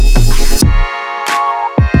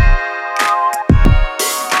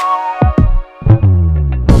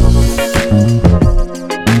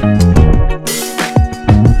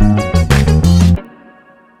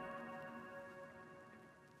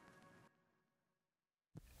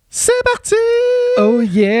C'est parti! Oh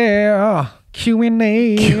yeah!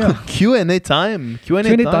 Q&A! Q&A time! Q&A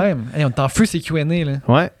time! Hey, on est en feu, c'est Q&A, là.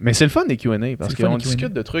 Ouais, mais c'est le fun des Q&A parce C'est le fun, qu'on les Q&A.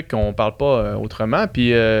 discute de trucs qu'on parle pas autrement. Puis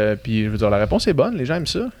je veux dire, la réponse est bonne, les gens aiment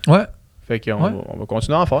ça. Ouais. Fait qu'on Ouais. on va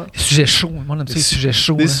continuer à en faire. Des sujets chauds. Moi, on aime ça, les sujets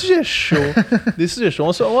chauds. Des là. sujets chauds. Des sujets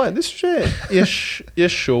chauds. Ouais, des sujets ish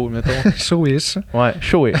chaud, mettons. Chaud-ish. Ouais,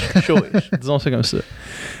 chaud-ish. Disons ça comme ça.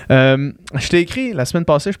 Je t'ai écrit la semaine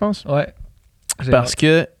passée, je pense. Ouais. Parce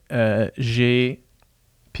que j'ai...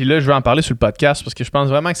 Puis là, je vais en parler sur le podcast parce que je pense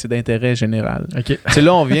vraiment que c'est d'intérêt général. OK. C'est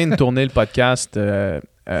là, on vient de tourner le podcast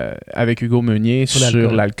avec Hugo Meunier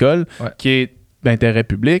sur l'alcool, Ouais. qui est d'intérêt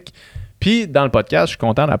public. Puis dans le podcast, je suis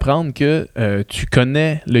content d'apprendre que tu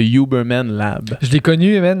connais le Huberman Lab. Je l'ai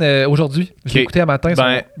connu, man, aujourd'hui. Je l'ai Ok. écouté un matin pour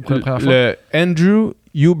la première fois. Le Andrew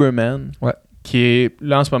Huberman, Ouais. qui est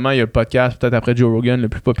là en ce moment, il y a le podcast, peut-être après Joe Rogan, le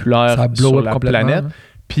plus populaire Ça blow sur up la complètement, planète. hein.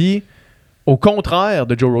 Puis, au contraire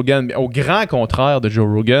de Joe Rogan, au grand contraire de Joe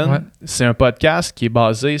Rogan, Ouais. c'est un podcast qui est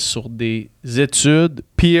basé sur des études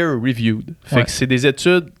peer-reviewed. Fait Ouais. que c'est des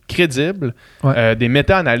études crédibles, Ouais. des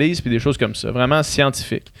méta-analyses puis des choses comme ça, vraiment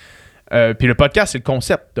scientifiques. Puis le podcast, c'est le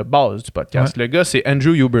concept de base du podcast. Le gars, c'est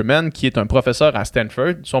Andrew Huberman, qui est un professeur à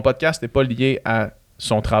Stanford. Son podcast n'est pas lié à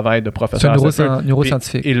son travail de C'est professeur un à Stanford.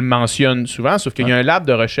 neuroscientifique. Il le mentionne souvent, sauf qu'il y a un lab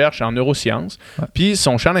de recherche en neurosciences. Ouais. Puis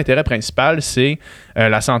son champ d'intérêt principal, c'est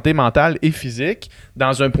la santé mentale et physique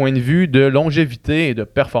dans un point de vue de longévité et de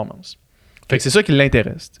performance. Fait que c'est ça qui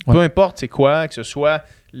l'intéresse. Ouais. Peu importe c'est quoi, que ce soit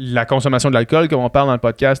la consommation de l'alcool, comme on parle dans le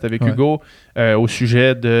podcast avec Ouais. Hugo, au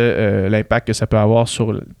sujet de l'impact que ça peut avoir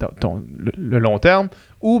sur le long terme,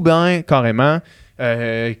 ou bien carrément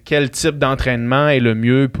quel type d'entraînement est le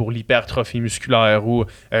mieux pour l'hypertrophie musculaire ou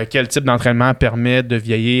quel type d'entraînement permet de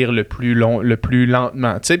vieillir le plus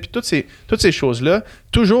lentement. Tu sais, puis toutes ces choses-là,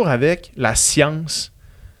 toujours avec la science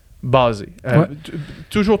basée. Ouais.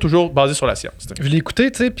 Toujours basée sur la science. tu sais. Je l'ai écouté,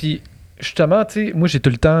 tu sais, puis justement, tu sais, moi, j'ai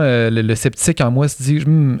tout le temps le sceptique en moi se dit,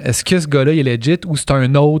 est-ce que ce gars-là, il est legit ou c'est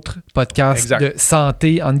un autre podcast Exact. de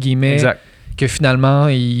santé, entre guillemets, Exact. que finalement,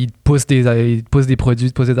 il pousse des produits,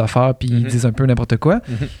 il pousse des affaires, puis ils disent un peu n'importe quoi.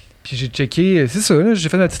 Mhm. Puis j'ai checké, c'est ça, là, j'ai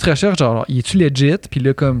fait ma petite recherche, genre, il est-tu legit? Puis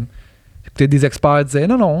là, comme, peut-être des experts disaient,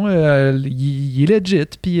 non, il est legit,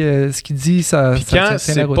 puis ce qu'il dit, ça Puis ça quand tient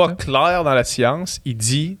c'est la route, pas hein. clair dans la science, il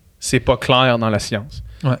dit c'est pas clair dans la science.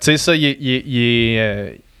 Ouais. Tu sais, ça,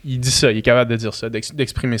 il dit ça, il est capable de dire ça,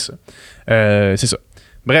 d'exprimer ça. C'est ça.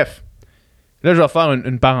 Bref, là, je vais faire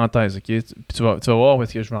une parenthèse, OK? Puis tu vas voir où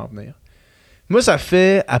est-ce que je vais en venir. Moi, ça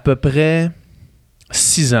fait à peu près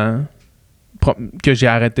 6 ans que j'ai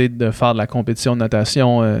arrêté de faire de la compétition de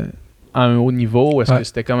natation à un haut niveau, où est-ce que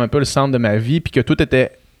c'était comme un peu le centre de ma vie, puis que tout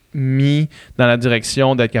était mis dans la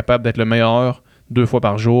direction d'être capable d'être le meilleur 2 fois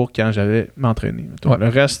par jour quand j'avais m'entraîné. Ouais. Le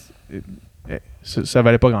reste, ça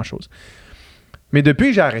valait pas grand-chose. Mais depuis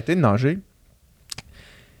que j'ai arrêté de nager,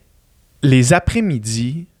 les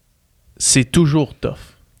après-midi, c'est toujours tough.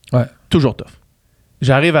 Ouais. Toujours tough.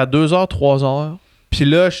 J'arrive à 2h, 3h, puis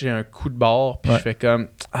là, j'ai un coup de barre, puis Ouais. je fais comme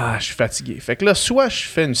 « Ah, je suis fatigué. » Fait que là, soit je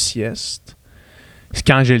fais une sieste, c'est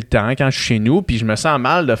quand j'ai le temps, quand je suis chez nous, puis je me sens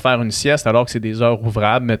mal de faire une sieste alors que c'est des heures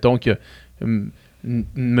ouvrables. Mettons que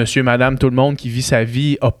monsieur, madame, tout le monde qui vit sa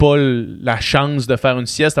vie n'a pas la chance de faire une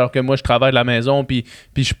sieste alors que moi, je travaille de la maison, puis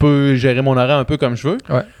je peux gérer mon horaire un peu comme je veux.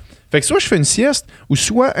 Ouais. Fait que soit je fais une sieste, ou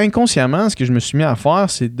soit inconsciemment, ce que je me suis mis à faire,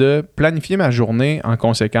 c'est de planifier ma journée en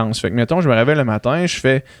conséquence. Fait que, mettons, je me réveille le matin, je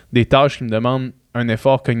fais des tâches qui me demandent un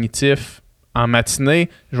effort cognitif en matinée,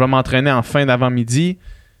 je vais m'entraîner en fin d'avant-midi,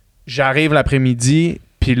 j'arrive l'après-midi,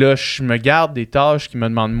 puis là, je me garde des tâches qui me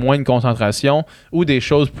demandent moins de concentration ou des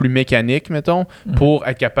choses plus mécaniques, mettons, pour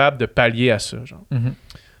être capable de pallier à ça. Genre. Mhm.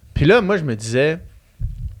 Puis là, moi, je me disais,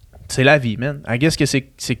 c'est la vie, man. I guess que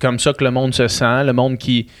c'est comme ça que le monde se sent, le monde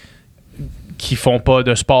qui font pas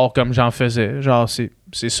de sport comme j'en faisais. Genre,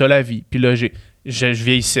 c'est ça la vie. Puis là, je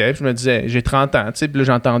vieillissais, puis je me disais, j'ai 30 ans, tu sais, puis là,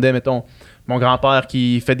 j'entendais, mettons, mon grand-père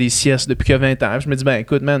qui fait des siestes depuis que 20 ans. Puis je me dis, ben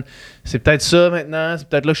écoute, man, c'est peut-être ça maintenant, c'est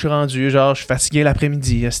peut-être là que je suis rendu. Genre, je suis fatigué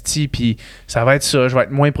l'après-midi, esti, puis ça va être ça, je vais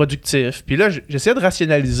être moins productif. Puis là, j'essayais de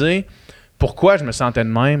rationaliser pourquoi je me sentais de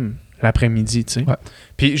même l'après-midi, tu sais. Ouais.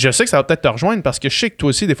 Puis je sais que ça va peut-être te rejoindre parce que je sais que toi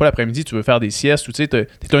aussi, des fois, l'après-midi, tu veux faire des siestes ou tu sais, t'es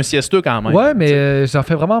un siesteux quand même. Ouais, mais j'en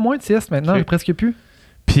fais vraiment moins de sieste maintenant, Ok. presque plus.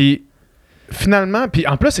 Puis finalement, puis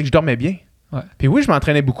en plus, c'est que je dormais bien. Ouais. Puis oui, je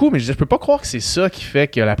m'entraînais beaucoup, mais je peux pas croire que c'est ça qui fait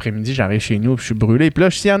que l'après-midi, j'arrive chez nous et je suis brûlé. Puis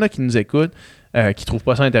là, s'il y en a qui nous écoutent, qui trouvent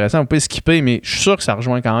pas ça intéressant, on peut skipper, mais je suis sûr que ça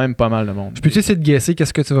rejoint quand même pas mal de monde. Je peux-tu essayer de guesser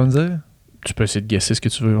qu'est-ce que tu vas me dire? Tu peux essayer de guesser ce que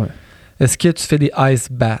tu veux, ouais. Est-ce que tu fais des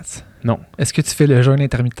ice baths? Non. Est-ce que tu fais le jeûne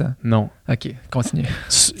intermittent? Non. OK, continue.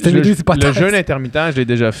 Le jeûne intermittent, je l'ai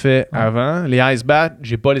déjà fait avant. Les ice baths,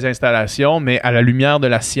 j'ai pas les installations, mais à la lumière de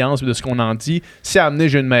la science et de ce qu'on en dit, si à amener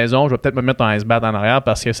j'ai une maison, je vais peut-être me mettre un ice bath en arrière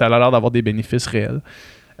parce que ça a l'air d'avoir des bénéfices réels.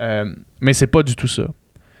 Mais c'est pas du tout ça.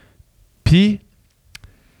 Puis,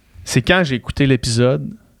 c'est quand j'ai écouté l'épisode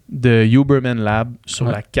de Huberman Lab sur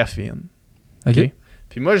la caféine. OK.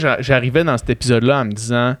 Puis moi, j'arrivais dans cet épisode-là en me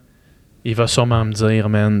disant, il va sûrement me dire,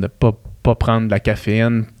 man, de pas prendre de la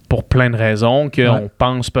caféine pour plein de raisons qu'on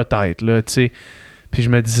pense peut-être, là, tu sais. Puis je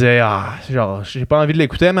me disais, genre, j'ai pas envie de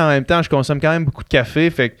l'écouter, mais en même temps, je consomme quand même beaucoup de café,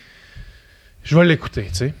 fait que je vais l'écouter,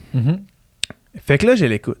 tu sais. Mm-hmm. Fait que là, je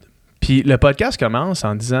l'écoute. Puis le podcast commence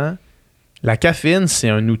en disant, la caféine, c'est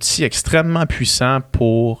un outil extrêmement puissant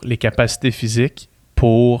pour les capacités physiques,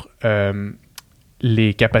 pour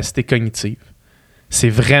les capacités cognitives. C'est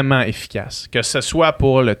vraiment efficace. Que ce soit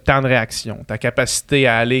pour le temps de réaction, ta capacité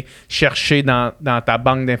à aller chercher dans ta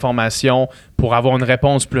banque d'informations pour avoir une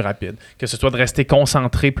réponse plus rapide, que ce soit de rester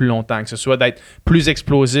concentré plus longtemps, que ce soit d'être plus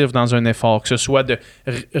explosif dans un effort, que ce soit de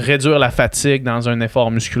réduire la fatigue dans un effort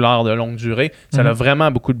musculaire de longue durée, ça a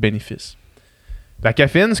vraiment beaucoup de bénéfices. La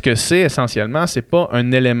caféine, ce que c'est essentiellement, c'est pas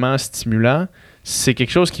un élément stimulant, c'est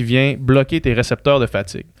quelque chose qui vient bloquer tes récepteurs de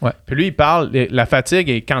fatigue. Ouais. Puis lui, il parle, la fatigue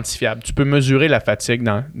est quantifiable. Tu peux mesurer la fatigue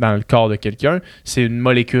dans le corps de quelqu'un. C'est une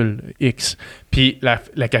molécule X. Puis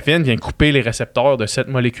la caféine vient couper les récepteurs de cette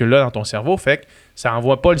molécule-là dans ton cerveau. Fait que ça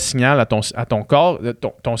n'envoie pas le signal à ton corps.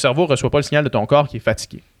 Ton cerveau ne reçoit pas le signal de ton corps qui est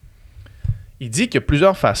fatigué. Il dit qu'il y a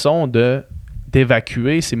plusieurs façons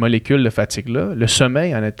d'évacuer ces molécules de fatigue-là. Le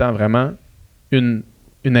sommeil en étant vraiment une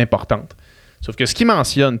importante. Sauf que ce qu'il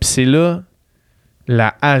mentionne, puis c'est là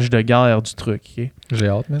la hache de guerre du truc. Okay? J'ai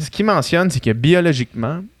hâte, même. Ce qu'il mentionne, c'est que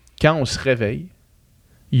biologiquement, quand on se réveille,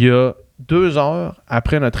 il y a 2 heures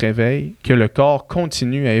après notre réveil que le corps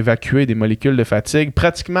continue à évacuer des molécules de fatigue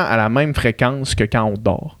pratiquement à la même fréquence que quand on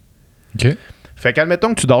dort. OK. Fait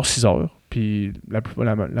qu'admettons que tu dors 6 heures, puis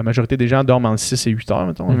la majorité des gens dorment entre 6 et 8 heures,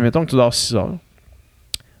 mettons. Mettons que tu dors 6 heures.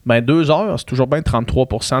 Ben 2 heures, c'est toujours bien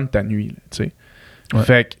 33% de ta nuit, tu sais. Ouais.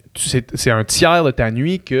 Fait que c'est un tiers de ta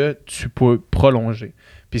nuit que tu peux prolonger.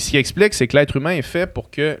 Puis ce qui explique, c'est que l'être humain est fait pour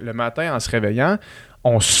que le matin, en se réveillant,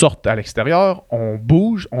 on sorte à l'extérieur, on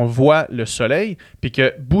bouge, on voit le soleil, puis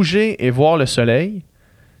que bouger et voir le soleil,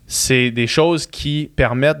 c'est des choses qui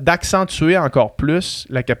permettent d'accentuer encore plus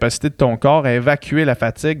la capacité de ton corps à évacuer la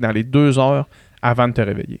fatigue dans les 2 heures avant de te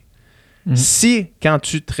réveiller. Si, quand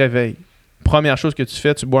tu te réveilles, première chose que tu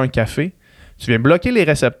fais, tu bois un café, tu viens bloquer les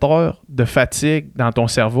récepteurs de fatigue dans ton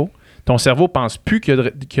cerveau. Ton cerveau pense plus qu'il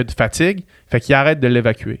y a de fatigue, fait qu'il arrête de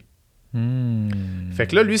l'évacuer. Fait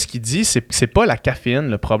que là, lui, ce qu'il dit, c'est pas la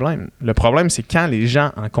caféine le problème. Le problème, c'est quand les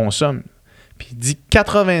gens en consomment. Puis il dit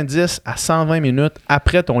 90 à 120 minutes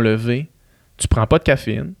après ton lever, tu prends pas de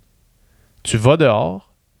caféine, tu vas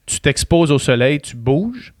dehors, tu t'exposes au soleil, tu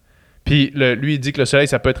bouges. Puis lui, il dit que le soleil,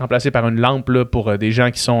 ça peut être remplacé par une lampe là, pour des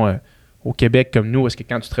gens qui sont au Québec comme nous, parce que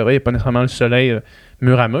quand tu te réveilles, il n'y a pas nécessairement le soleil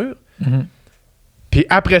mur à mur. Puis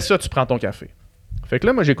après ça, tu prends ton café. Fait que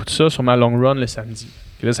là, moi, j'écoute ça sur ma long run le samedi.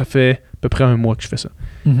 Puis là, ça fait à peu près 1 mois que je fais ça.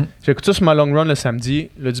 J'écoute ça sur ma long run le samedi.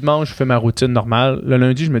 Le dimanche, je fais ma routine normale. Le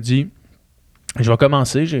lundi, je me dis, je vais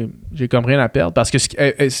commencer. J'ai comme rien à perdre. Parce que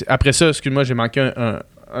après ça, excuse-moi, j'ai manqué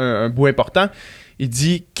un bout important. Il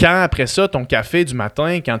dit, quand après ça, ton café du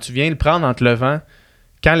matin, quand tu viens le prendre en te levant,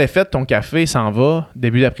 quand l'effet de ton café s'en va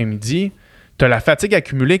début d'après-midi, tu as la fatigue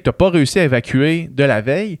accumulée que tu n'as pas réussi à évacuer de la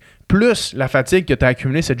veille, plus la fatigue que tu as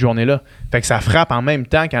accumulée cette journée-là. Fait que ça frappe en même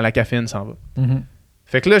temps quand la caféine s'en va.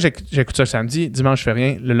 Fait que là, j'écoute ça le samedi. Dimanche, je fais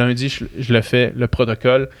rien. Le lundi, je le fais, le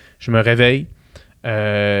protocole. Je me réveille.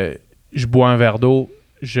 Je bois un verre d'eau.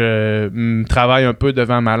 Je travaille un peu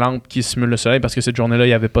devant ma lampe qui simule le soleil parce que cette journée-là, il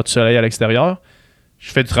n'y avait pas de soleil à l'extérieur.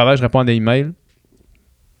 Je fais du travail, je réponds à des emails.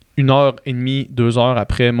 1h30, 2 heures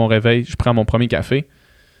après mon réveil, je prends mon premier café.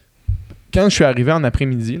 Quand je suis arrivé en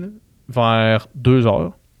après-midi, là, vers 2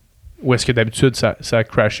 heures, où est-ce que d'habitude ça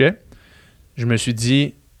crashait, je me suis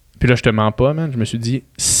dit, puis là je te mens pas, man, je me suis dit,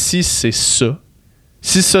 si c'est ça,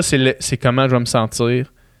 c'est comment je vais me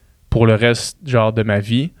sentir pour le reste genre de ma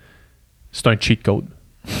vie, c'est un cheat code.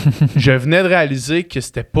 Je venais de réaliser que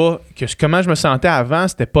c'était pas, que comment je me sentais avant,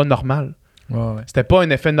 c'était pas normal. Ouais. C'était pas un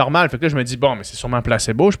effet normal. Fait que là, je me dis, bon, mais c'est sûrement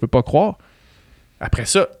placebo, je peux pas croire. Après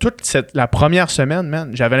ça, la première semaine,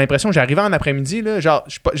 man, j'avais l'impression que j'arrivais en après-midi, là, genre,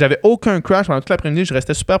 j'avais aucun crash pendant toute l'après-midi, je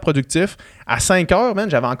restais super productif. À 5 heures, man,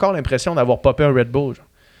 j'avais encore l'impression d'avoir popé un Red Bull.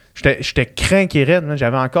 J'étais craqué raide, man,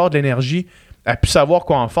 j'avais encore de l'énergie à plus savoir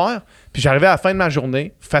quoi en faire. Puis j'arrivais à la fin de ma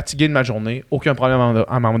journée, fatigué de ma journée, aucun problème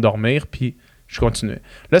à m'endormir, puis je continuais.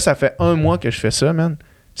 Là, ça fait 1 mois que je fais ça, man.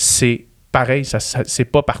 c'est pareil, ça c'est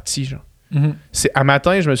pas parti, genre. À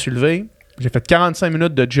matin, je me suis levé, j'ai fait 45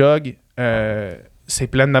 minutes de jog, c'est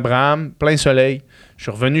plein d'Abraham, plein soleil. Je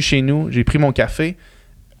suis revenu chez nous, j'ai pris mon café.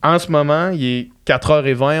 En ce moment, il est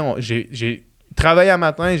 4h20, j'ai travaillé à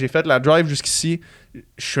matin, j'ai fait la drive jusqu'ici,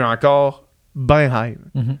 je suis encore ben high.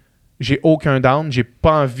 J'ai aucun down, j'ai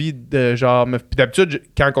pas envie de genre... Puis d'habitude,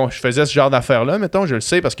 quand je faisais ce genre d'affaires-là, mettons, je le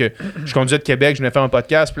sais parce que je conduisais de Québec, je venais faire un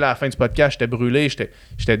podcast, puis là, à la fin du podcast, j'étais brûlé,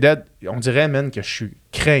 j'étais dead. On dirait, man, que je suis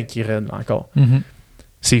craint qui raide encore.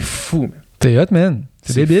 C'est fou, man. C'est hot, man.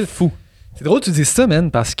 C'est débile. Fou. C'est drôle que tu dises ça, man,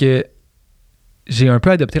 parce que j'ai un peu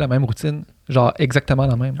adopté la même routine. Genre, exactement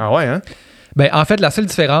la même. Ah ouais, hein? Ben, en fait, la seule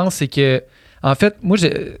différence, c'est que... En fait, moi,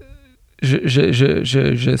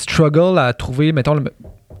 je struggle à trouver, mettons,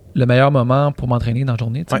 le meilleur moment pour m'entraîner dans la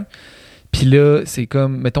journée, tu sais. Puis là, c'est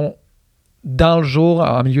comme, mettons, dans le jour,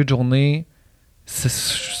 en milieu de journée,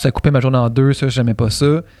 ça coupait ma journée en deux, ça, j'aimais pas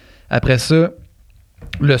ça. Après ça,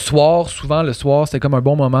 souvent le soir, c'était comme un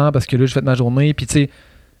bon moment parce que là, j'ai fait ma journée. Puis tu sais,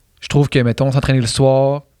 je trouve que, mettons, s'entraîner le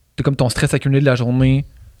soir, t'as comme ton stress accumulé de la journée,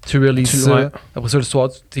 tu releases ça. Ouais. Après ça, le soir,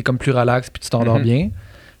 t'es comme plus relax puis tu t'endors bien.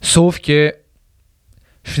 Sauf que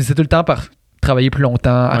je finissais tout le temps par travailler plus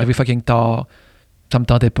longtemps, arriver fucking tard. Ça me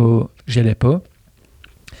tentait pas, j'y allais pas.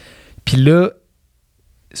 Puis là,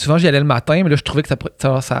 souvent j'y allais le matin, mais là je trouvais que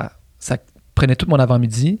ça prenait tout mon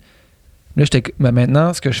avant-midi. Là,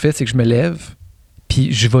 maintenant, ce que je fais, c'est que je me lève,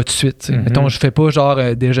 puis je vais tout de suite. Mettons, je fais pas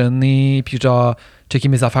genre déjeuner, puis genre checker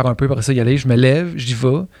mes affaires un peu, après ça y aller. Je me lève, j'y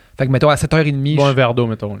vais. Fait que mettons à 7h30. Bon, un verre d'eau,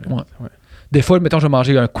 mettons. Ouais. Des fois, mettons, je vais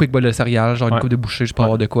manger un quick bol de céréales, genre une coupe de bouchée, je peux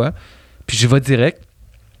avoir de quoi. Puis je vais direct.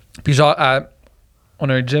 Puis genre on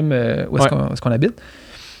a un gym où est-ce qu'on habite.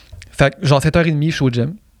 Fait que genre 7h30, je suis au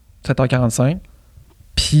gym. 7h45.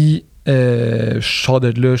 Puis je sors de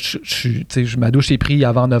là, ma douche est prise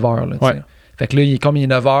avant 9h. Là, fait que là, comme il est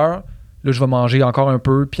 9h, là, je vais manger encore un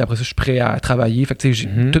peu. Puis après ça, je suis prêt à travailler. Fait que j'ai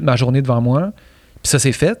toute ma journée devant moi. Puis ça,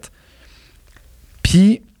 c'est fait.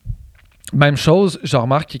 Puis, même chose, je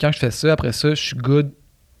remarque que quand je fais ça, après ça, je suis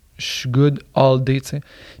good all day. T'sais.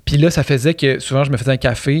 Puis là, ça faisait que souvent, je me faisais un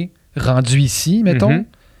café rendu ici, mettons,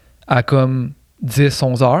 à comme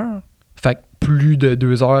 10-11 heures. Fait que plus de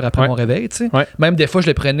 2 heures après mon réveil, tu sais. Même des fois, je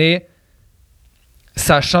le prenais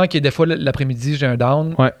sachant que des fois, l'après-midi, j'ai un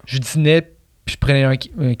down. Je dînais, puis je prenais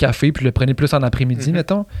un café, puis je le prenais plus en après-midi,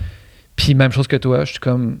 mettons. Puis même chose que toi, je suis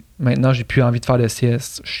comme, maintenant, j'ai plus envie de faire de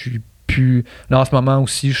sieste. Je suis plus... Là, en ce moment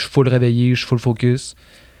aussi, je suis full réveillé, je suis full focus.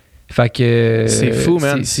 Fait que... C'est fou,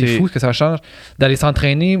 man. C'est fou ce que ça change. D'aller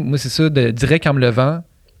s'entraîner, moi, c'est ça, direct en me levant,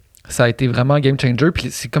 ça a été vraiment game changer.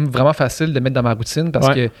 Puis c'est comme vraiment facile de mettre dans ma routine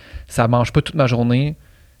parce que ça mange pas toute ma journée.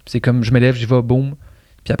 Puis c'est comme, je me lève, j'y vais, boum.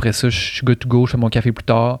 Puis après ça, je suis good to go, je fais mon café plus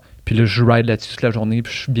tard. Puis là, je ride là-dessus toute la journée,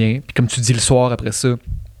 puis je suis bien. Puis comme tu dis, le soir, après ça,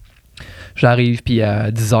 j'arrive, puis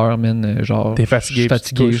à 10h, man, genre... T'es fatigué. Je suis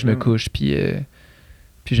fatigué, je me couche, puis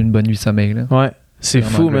j'ai une bonne nuit de sommeil, là. Ouais. C'est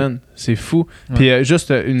fou, man. C'est fou. Puis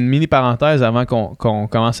juste une mini parenthèse avant qu'on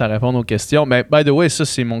commence à répondre aux questions. Mais by the way, ça,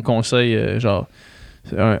 c'est mon conseil, genre...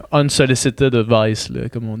 C'est un unsolicited advice, là,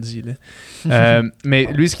 comme on dit. Là. Mais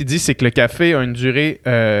lui, ce qu'il dit, c'est que le café a une durée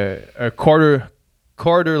un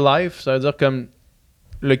quarter life. Ça veut dire comme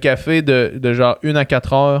le café de genre 1 à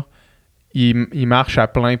 4 heures, il marche à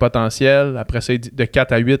plein potentiel. Après ça, de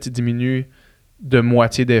 4 à 8, il diminue de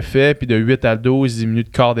moitié d'effet. Puis de 8 à 12, il diminue de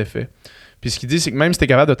quart d'effet. Puis ce qu'il dit, c'est que même si tu es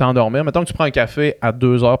capable de t'endormir, mettons que tu prends un café à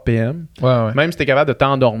 2h PM, même si tu es capable de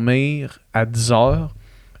t'endormir à 10h,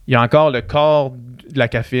 il y a encore le corps de la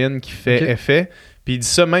caféine qui fait effet. Puis il dit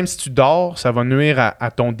ça, même si tu dors, ça va nuire à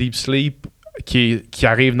ton deep sleep qui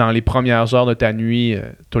arrive dans les premières heures de ta nuit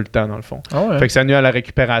tout le temps, dans le fond. Fait que ça nuit à la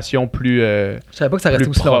récupération plus je savais pas que ça restait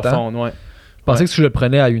aussi profonde. Je pensais que si je le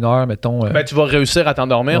prenais à 1 heure, mettons... Ben, tu vas réussir à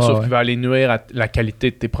t'endormir, sauf qu'il va aller nuire à la qualité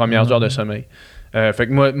de tes premières heures de sommeil. Fait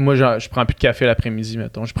que moi je prends plus de café l'après-midi,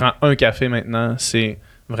 mettons. Je prends un café maintenant, c'est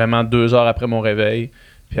vraiment 2 heures après mon réveil.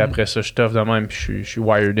 Puis après ça, je toffe de même, puis je suis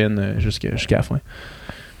wired in jusqu'à la fin.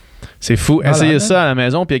 C'est fou. Essayez ça à la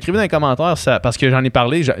maison, puis écrivez dans les commentaires, parce que j'en ai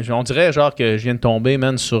parlé, on dirait genre que je viens de tomber,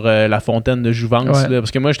 man, sur la fontaine de jouvence. Là,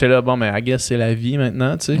 parce que moi, j'étais là, bon, mais I guess c'est la vie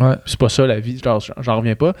maintenant, tu sais. C'est pas ça, la vie, genre, j'en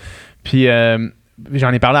reviens pas. Puis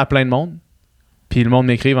j'en ai parlé à plein de monde, puis le monde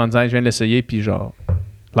m'écrive en disant, je viens de l'essayer, puis genre,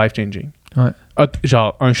 life-changing.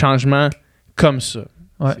 Genre, un changement comme ça.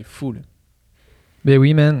 C'est fou, là. Ben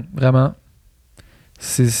oui, man, vraiment.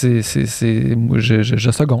 Moi,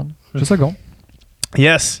 je seconde.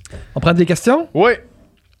 Yes. On prend des questions? Oui.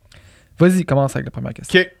 Vas-y, commence avec la première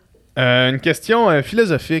question. OK. Une question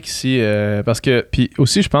philosophique ici, parce que... Puis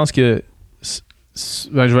aussi, je pense que...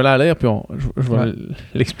 je vais la lire, puis je vais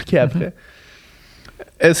l'expliquer après.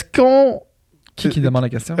 Est-ce qu'on... Qui demande la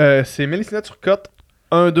question? C'est Mélissa Turcotte.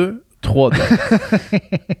 1, 2, 3,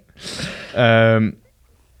 2.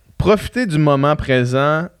 Profiter du moment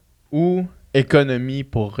présent ou économie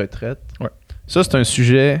pour retraite. Ouais. Ça, c'est un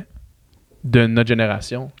sujet de notre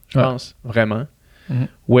génération, je pense, vraiment. Mm-hmm.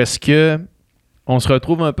 Où est-ce que on se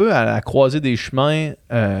retrouve un peu à la croisée des chemins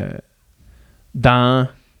dans...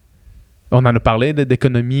 On en a parlé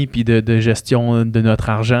d'économie puis de gestion de notre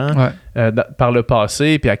argent par le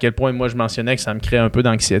passé, puis à quel point moi je mentionnais que ça me crée un peu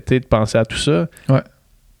d'anxiété de penser à tout ça. Ouais.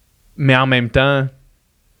 Mais en même temps,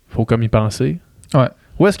 faut comme y penser. Ouais.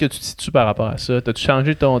 Où est-ce que tu te situes par rapport à ça? T'as-tu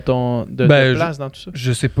changé de place dans tout ça?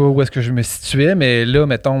 Je sais pas où est-ce que je me situais, mais là,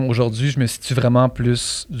 mettons, aujourd'hui, je me situe vraiment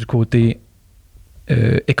plus du côté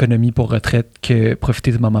économie pour retraite que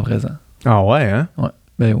profiter du moment présent. Ah ouais, hein? Ouais.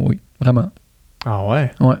 Ben oui, vraiment. Ah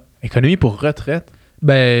ouais? Ouais. Économie pour retraite?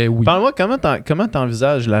 Ben oui. Parle-moi, comment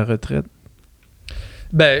t'envisages la retraite?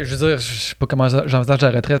 Ben, je veux dire, je sais pas comment j'envisage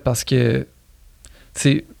la retraite parce que, tu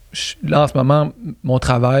sais, là, en ce moment, mon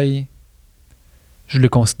travail, je le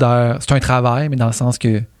considère... C'est un travail, mais dans le sens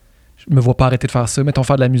que je me vois pas arrêter de faire ça. Mettons,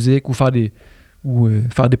 faire de la musique ou faire des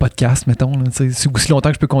podcasts, mettons. Là, aussi longtemps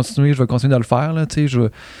que je peux continuer, je vais continuer de le faire. Là, je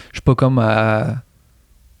suis pas comme à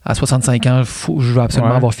 65 ans, je veux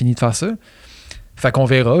absolument avoir fini de faire ça. Fait qu'on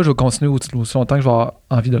verra, je vais continuer aussi longtemps que je vais avoir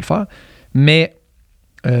envie de le faire. Mais,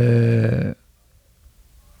 tu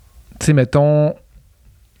sais, mettons,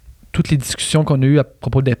 toutes les discussions qu'on a eues à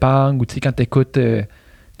propos d'épargne, ou tu sais, quand tu écoutes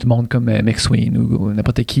du monde comme McSween ou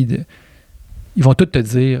n'importe qui, ils vont tous te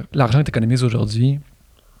dire l'argent que tu économises aujourd'hui,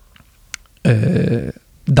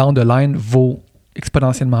 down the line, vaut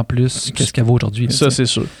exponentiellement plus que ce qu'elle vaut aujourd'hui. Là, ça, c'est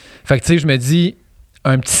sûr. Fait que tu sais, je me dis,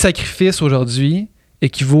 un petit sacrifice aujourd'hui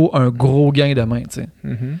équivaut à un gros gain demain, tu sais.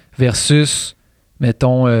 Mm-hmm. Versus,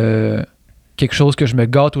 mettons, quelque chose que je me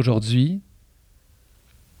gâte aujourd'hui,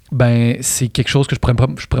 ben, c'est quelque chose que je pourrais pas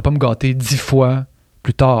me gâter 10 fois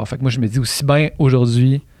plus tard. Fait que moi, je me dis aussi bien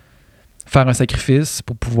aujourd'hui faire un sacrifice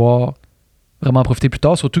pour pouvoir vraiment en profiter plus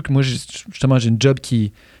tard. Surtout que moi, justement, j'ai une job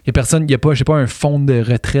qui... j'ai pas un fonds de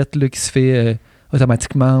retraite là, qui se fait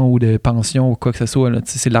automatiquement ou de pension ou quoi que ce soit. Là,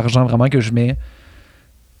 c'est l'argent vraiment que je mets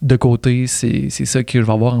de côté. C'est ça que je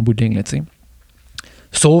vais avoir en bout de ligne. Là,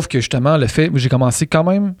 sauf que justement, le fait... J'ai commencé quand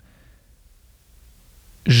même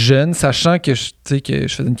jeune, sachant que je faisais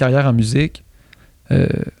une carrière en musique,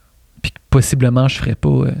 puis que possiblement je ferais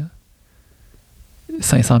pas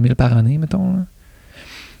 500 000 par année, mettons. Là.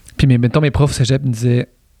 Puis mettons, mes profs au cégep me disaient,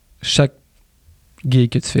 chaque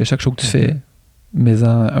gig que tu fais, chaque show que tu fais, mets-en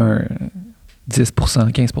un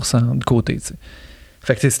 10%, 15% de côté. T'sais.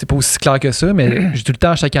 Fait que c'était pas aussi clair que ça, mais j'ai tout le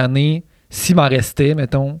temps, chaque année, s'il m'en restait,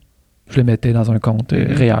 mettons, je le mettais dans un compte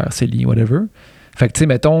REER, CELI, whatever. Fait que, tu sais,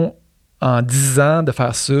 mettons, en 10 ans de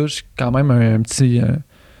faire ça, j'ai quand même un petit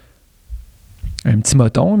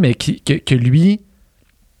moton, mais que lui,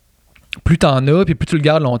 plus t'en as, puis plus tu le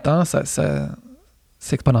gardes longtemps, ça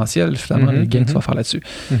c'est exponentiel, finalement, les gains que tu vas faire là-dessus.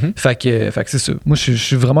 Mm-hmm. Fait que c'est ça. Moi, je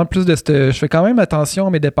suis vraiment plus de je fais quand même attention à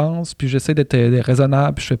mes dépenses, puis j'essaie d'être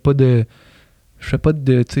raisonnable, puis je n'achète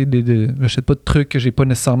pas de trucs que j'ai pas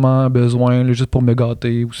nécessairement besoin, là, juste pour me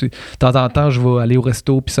gâter. Ou de temps en temps, je vais aller au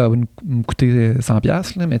resto, puis ça va me coûter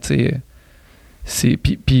 100$, là, mais tu sais...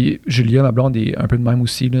 Puis Julia, ma blonde, est un peu de même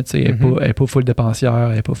aussi. Là, elle n'est pas full dépensière,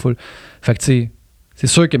 elle n'est pas full... Fait que, tu sais, c'est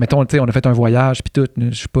sûr que, mettons, on a fait un voyage, puis tout,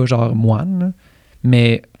 je suis pas genre moine, là,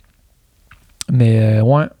 mais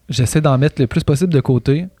ouais, j'essaie d'en mettre le plus possible de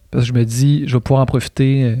côté, parce que je me dis, je vais pouvoir en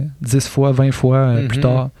profiter 10 fois, 20 fois plus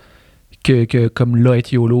tard, que comme là,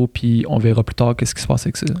 être YOLO, puis on verra plus tard qu'est-ce qui se passe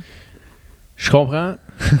avec ça. Je comprends.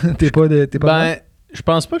 T'es pas je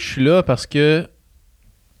pense pas que je suis là, parce que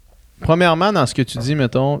premièrement, dans ce que tu dis,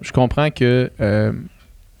 mettons, je comprends que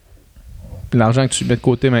l'argent que tu mets de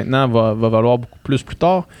côté maintenant va valoir beaucoup plus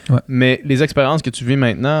tard, mais les expériences que tu vis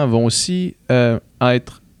maintenant vont aussi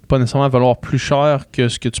être pas nécessairement valoir plus cher que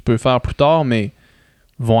ce que tu peux faire plus tard, mais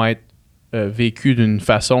vont être vécues d'une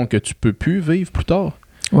façon que tu peux plus vivre plus tard.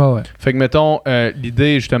 Ouais. Fait que, mettons,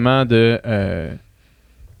 l'idée justement d'aller,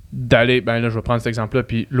 ben là, je vais prendre cet exemple-là,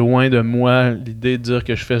 puis loin de moi, l'idée de dire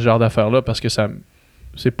que je fais ce genre d'affaires-là parce que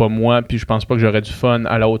c'est pas moi, puis je pense pas que j'aurais du fun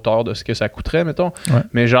à la hauteur de ce que ça coûterait, mettons. Ouais.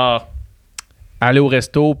 Mais genre, aller au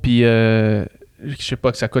resto, puis je sais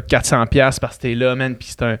pas, que ça coûte 400$ parce que t'es là, man,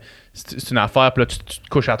 puis c'est une affaire, puis là, tu te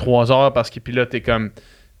couches à 3 heures parce que, puis là, t'es comme...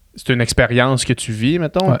 C'est une expérience que tu vis,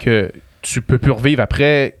 mettons, que tu peux plus revivre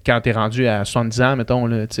après quand t'es rendu à 70 ans, mettons,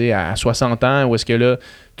 là, tu sais, à 60 ans, où est-ce que là,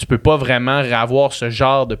 tu peux pas vraiment avoir ce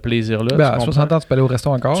genre de plaisir-là. Ben, à 60 ans, tu peux aller au resto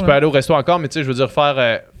encore. Tu peux aller au resto encore, mais tu sais, je veux dire,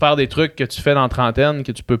 faire des trucs que tu fais dans la trentaine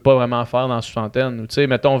que tu peux pas vraiment faire dans la soixantaine. Tu sais,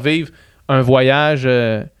 mettons, vivre un voyage,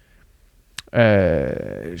 je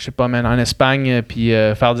sais pas, man, en Espagne, puis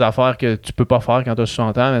faire des affaires que tu peux pas faire quand tu as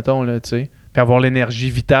 60 ans, mettons, là, tu sais. Puis avoir l'énergie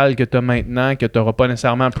vitale que tu as maintenant, que tu n'auras pas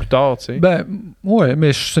nécessairement plus tard, tu sais. Ben, ouais,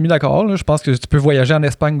 mais je suis semi-d'accord. Là. Je pense que tu peux voyager en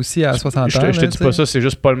Espagne aussi à 60 ans. Je te dis pas ça, c'est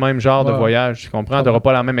juste pas le même genre de voyage, tu comprends? Tu n'auras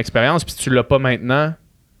pas la même expérience, puis si tu l'as pas maintenant,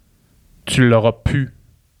 tu l'auras plus.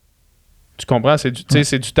 Tu comprends? C'est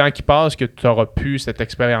du temps qui passe que tu n'auras plus cette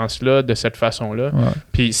expérience-là de cette façon-là. Ouais.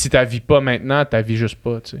 Puis si tu la vis pas maintenant, tu la vis juste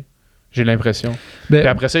pas, tu sais. J'ai l'impression. Ben, puis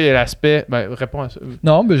après ça, il y a l'aspect... Ben, réponds à ça.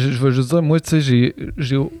 Non, mais je veux juste dire, moi, tu sais,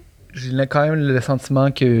 j'ai quand même le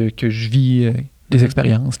sentiment que je vis des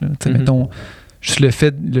expériences. Là. Mettons, juste le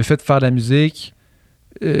fait de faire de la musique,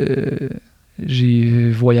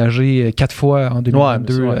 j'ai voyagé 4 fois en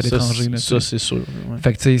 2022 à l'étranger. Ça, c'est sûr. Ouais.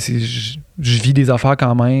 Fait que tu sais, je vis des affaires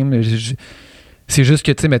quand même. C'est juste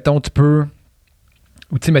que, tu sais, mettons, tu peux...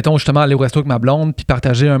 Ou tu sais, mettons, justement, aller au resto avec ma blonde, puis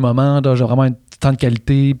partager un moment, genre vraiment un temps de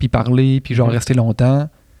qualité, puis parler, puis genre rester longtemps.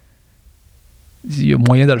 Il y a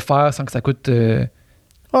moyen de le faire sans que ça coûte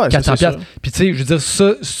 400$. Puis tu sais, je veux dire,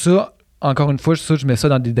 ça, encore une fois, je mets ça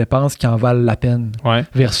dans des dépenses qui en valent la peine. Ouais.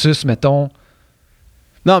 Versus, mettons...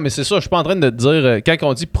 Non, mais c'est ça, je suis pas en train de te dire... quand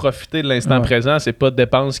on dit profiter de l'instant présent, c'est pas de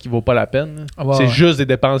dépenses qui vaut pas la peine. C'est juste des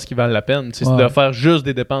dépenses qui valent la peine. C'est de faire juste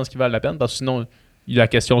des dépenses qui valent la peine, parce que sinon... La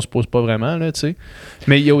question se pose pas vraiment, là, tu sais.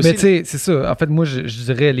 Mais il y a aussi... Mais tu sais, c'est ça. En fait, moi, je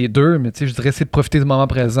dirais les deux, mais tu sais, je dirais c'est de profiter du moment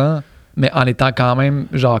présent, mais en étant quand même,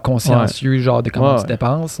 genre, consciencieux, genre, de comment tu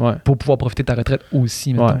dépenses, pour pouvoir profiter de ta retraite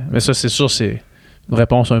aussi, mettons. Mais ça, c'est sûr, c'est une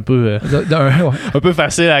réponse un peu... un peu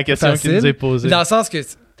facile à la question qui nous est posée. Dans le sens que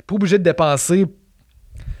t'es pas obligé de dépenser...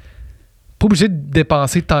 Pas obligé de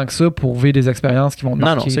dépenser tant que ça pour vivre des expériences qui vont te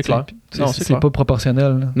marquer. Non, c'est clair. C'est pas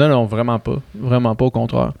proportionnel. Là. Non, vraiment pas. Vraiment pas, au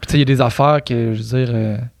contraire. Puis tu sais, il y a des affaires que, je veux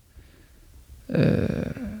dire...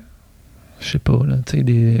 je sais pas, là, tu sais,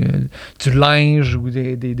 du linge ou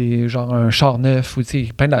des genre un char neuf ou tu sais,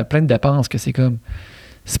 plein de dépenses que c'est comme...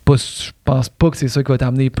 Je pense pas que c'est ça qui va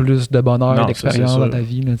t'amener plus de bonheur et d'expérience dans ta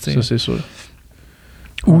vie. Là, ça, c'est sûr.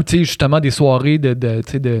 Ou tu sais, justement, des soirées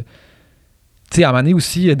tu sais, à un moment donné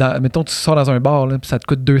aussi, mettons, tu sors dans un bar, là, puis ça te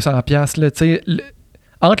coûte 200$, là, tu sais,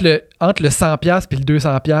 entre le 100$ puis le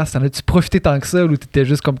 200$, t'en as-tu profité tant que ça ou t'étais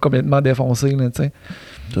juste comme complètement défoncé, là, tu sais?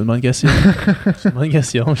 C'est une bonne question.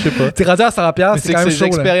 Je sais pas. T'es rendu à 100$, c'est quand même chaud, ces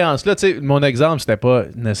expériences-là, tu sais, mon exemple, c'était pas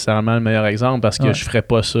nécessairement le meilleur exemple parce que je ferais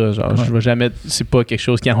pas ça, genre, je vais jamais, c'est pas quelque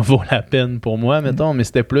chose qui en vaut la peine pour moi, mettons, mais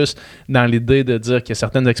c'était plus dans l'idée de dire qu'il y a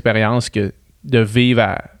certaines expériences que de vivre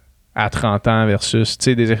à 30 ans versus, tu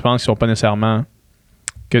sais, des expériences qui sont pas nécessairement...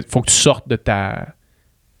 faut que tu sortes de ta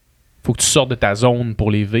zone pour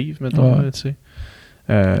les vivre, mettons, tu sais.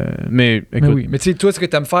 Mais écoute... Mais oui, mais tu sais, toi, ce que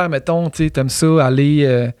t'aimes faire, mettons, tu sais, t'aimes ça,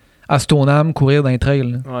 aller à Stoneham, courir dans les trails,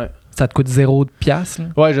 là. Ouais. Ça te coûte 0$, là.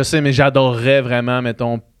 Ouais, je sais, mais j'adorerais vraiment,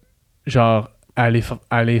 mettons, genre, aller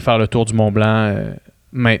faire le tour du Mont-Blanc...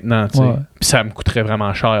 maintenant, tu sais. Puis ça me coûterait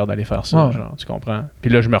vraiment cher d'aller faire ça, genre, tu comprends?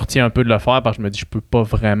 Puis là, je me retiens un peu de le faire parce que je me dis, je peux pas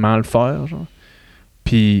vraiment le faire, genre.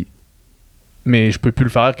 Puis... Mais je peux plus le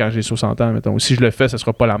faire quand j'ai 60 ans, mettons. Si je le fais, ce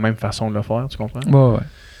sera pas la même façon de le faire, tu comprends? Ouais.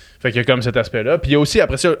 Fait qu'il y a comme cet aspect-là. Puis il y a aussi,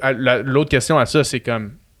 après ça, l'autre question à ça, c'est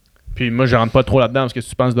comme... Puis moi, je rentre pas trop là-dedans parce que si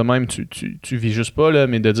tu penses de même, tu vis juste pas, là,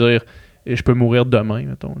 mais de dire, je peux mourir demain,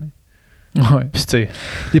 mettons. Là. Ouais. Puis tu sais...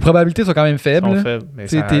 Les probabilités sont quand même faibles. Sont faibles, mais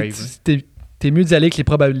ça arrive. T'es mieux d'y aller avec les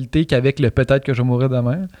probabilités qu'avec le peut-être que je vais mourir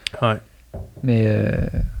demain. Ouais. Mais,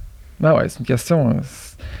 ben ouais, c'est une question...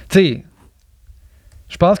 Tu sais...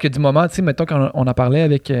 Je pense que du moment, tu sais, mettons, quand on en parlait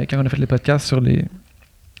avec, quand on a fait le podcast sur les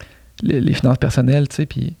finances personnelles, tu sais,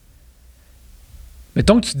 puis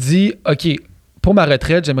mettons que tu te dis, OK, pour ma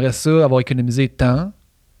retraite, j'aimerais ça avoir économisé tant,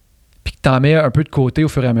 puis que tu en mets un peu de côté au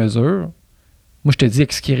fur et à mesure. Moi, je te dis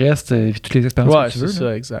que ce qui reste, toutes les expériences que tu veux. Ouais, c'est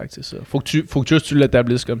ça, exact, c'est ça. Faut que juste tu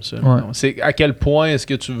l'établisses comme ça. Ouais. C'est à quel point est-ce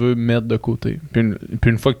que tu veux mettre de côté. Puis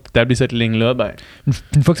une fois que tu établis cette ligne-là, ben...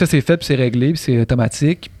 Une fois que ça c'est fait, puis c'est réglé, puis c'est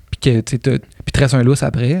automatique, puis que tu te restes un lousse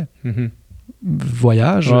après,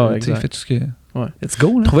 voyage, tu fais tout ce que... Ouais. Let's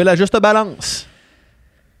go, là. Trouver la juste balance.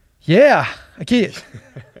 Yeah! OK.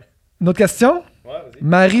 Une autre question? Ouais, vas-y.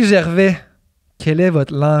 Marie Gervais, quel est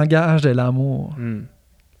votre langage de l'amour?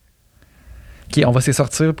 OK, on va s'y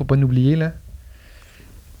sortir pour pas nous oublier, là.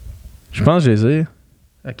 Je pense que je les ai.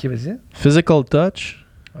 OK, vas-y. Physical touch.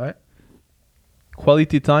 Ouais.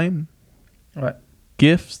 Quality time. Ouais.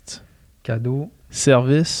 Gift. Cadeau.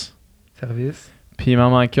 Service. Puis il m'en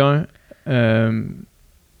manque un.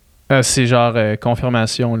 C'est genre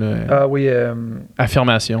confirmation. Là. Ah oui.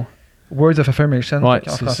 Affirmation. Words of affirmation. Ouais,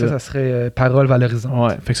 en français, ça serait paroles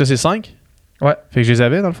valorisantes. Ouais. Fait que ça, c'est 5? Ouais. Fait que je les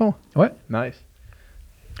avais, dans le fond? Ouais. Nice.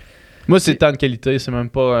 Moi, c'est temps de qualité, c'est même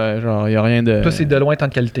pas genre, il y a rien de. Toi, c'est de loin temps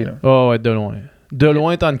de qualité, là. Oh, ouais, de loin. De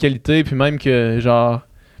loin, temps de qualité, puis même que, genre,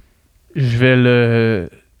 je vais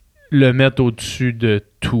le mettre au-dessus de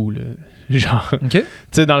tout, là. Genre, tu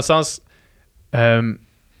sais, dans le sens.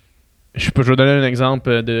 Je vais donner un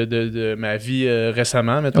exemple de ma vie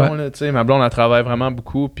récemment, mettons. Là, ma blonde, elle travaille vraiment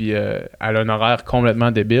beaucoup, puis elle a un horaire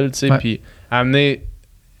complètement débile, tu sais, puis amener...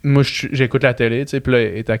 Moi, j'écoute la télé, tu sais, puis là,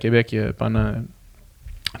 elle est à Québec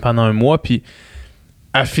pendant un mois, puis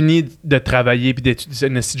elle finit de travailler, puis d'étudier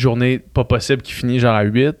une petite journée pas possible qui finit genre à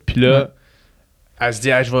 8, puis là, elle se dit,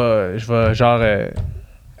 je vais genre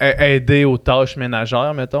aider aux tâches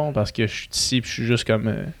ménagères, mettons, parce que je suis ici, puis je suis juste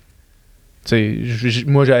comme...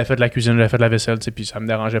 moi, j'avais fait de la cuisine, j'avais fait de la vaisselle, puis ça me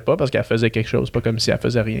dérangeait pas parce qu'elle faisait quelque chose, pas comme si elle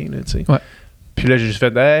faisait rien. Là, puis là, j'ai juste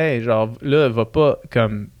fait, hey, genre, là, elle va pas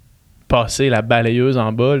comme passer la balayeuse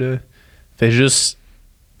en bas, là. Fait juste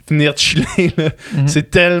venir chiller, là.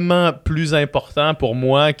 C'est tellement plus important pour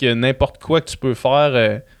moi que n'importe quoi que tu peux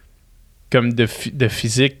faire comme de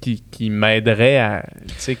physique qui m'aiderait à.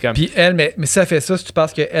 Comme... Puis elle, mais si elle fait ça, si tu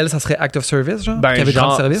penses qu'elle, ça serait act of service, genre? Ben, qu'elle avait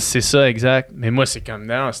genre, service? c'est ça, exact. Mais moi, c'est comme,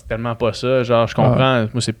 non, c'est tellement pas ça. Genre, je comprends.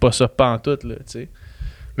 Moi, c'est pas ça pantoute, là, tu sais.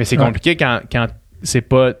 Mais c'est compliqué quand t'es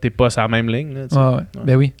pas sur la même ligne, là,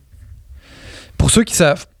 Ben oui. Pour ceux qui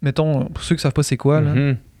savent, pas c'est quoi,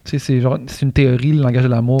 là, c'est une théorie, le langage de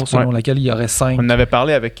l'amour, selon laquelle il y aurait 5. On en avait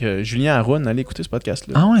parlé avec Julien Haroun. Allez écouter ce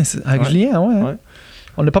podcast-là. Ah ouais, avec Julien, ouais.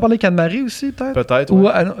 On n'a pas parlé avec Anne-Marie aussi, peut-être? Peut-être, Ou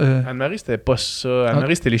Anne-Marie, c'était pas ça.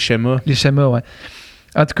 Anne-Marie, c'était les schémas. Les schémas, ouais.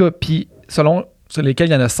 En tout cas, puis sur lesquels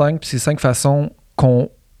il y en a 5, puis c'est 5 façons qu'on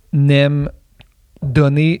aime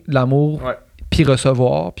donner de l'amour puis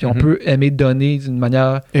recevoir. Puis on peut aimer donner d'une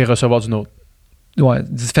manière... Et recevoir d'une autre. Ouais,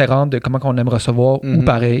 différente de comment on aime recevoir ou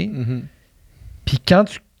pareil. Puis quand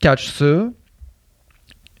tu catches ça,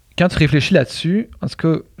 quand tu réfléchis là-dessus, en tout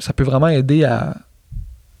cas, ça peut vraiment aider à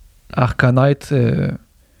reconnaître... tu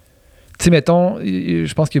sais, mettons,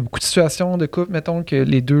 je pense qu'il y a beaucoup de situations de couple, mettons, que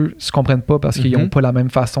les deux se comprennent pas parce qu'ils n'ont pas la même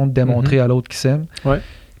façon de démontrer à l'autre qu'ils s'aiment.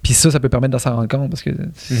 Puis ça peut permettre de s'en rendre compte parce que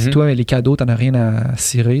si toi, les cadeaux, t'en as rien à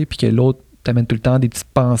cirer, puis que l'autre t'amène tout le temps des petites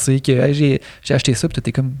pensées que hey, j'ai acheté ça, puis toi,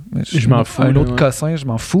 t'es comme... Je m'en fous. Un autre cossin, je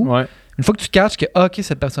m'en fous. Une fois que tu catches que, OK,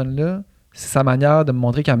 cette personne-là, c'est sa manière de me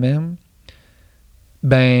montrer qu'elle m'aime,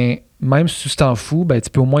 ben, même si tu t'en fous, ben, tu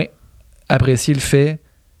peux au moins apprécier le fait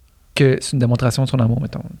que c'est une démonstration de son amour,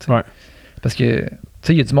 mettons. Parce que, tu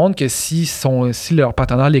sais, il y a du monde que si leur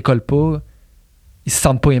partenaire les colle pas, ils se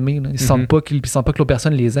sentent pas aimés. Là. Ils sentent pas que l'autre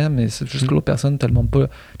personne les aime, mais c'est juste que l'autre personne ne te le montre pas de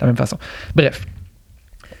la même façon. Bref.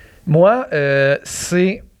 Moi,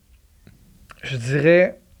 c'est, je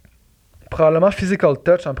dirais, probablement physical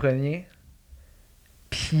touch en premier.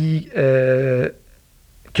 Puis,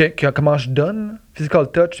 comment je donne,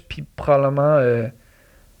 physical touch, puis probablement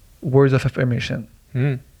words of affirmation.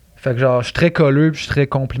 Fait que genre, je suis très colleux puis je suis très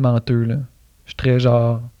complimenteux, là. Je suis très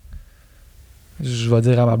genre... Je vais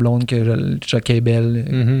dire à ma blonde que je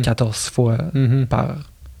belle 14 fois par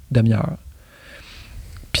demi-heure.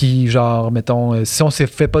 Puis genre, mettons, si on ne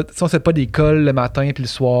fait pas des calls le matin puis le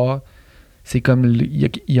soir, c'est comme...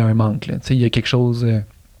 Il y a un manque, là. Tu sais, il y a quelque chose...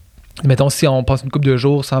 mettons, si on passe une couple de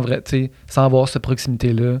jours sans avoir cette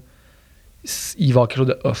proximité-là, il va y avoir quelque chose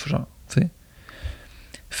de off, genre, tu sais.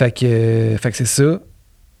 Fait que c'est ça.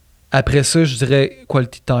 Après ça, je dirais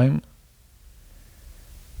quality time.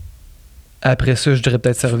 Après ça, je dirais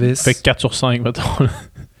peut-être service. Fait que 4 sur 5, mettons.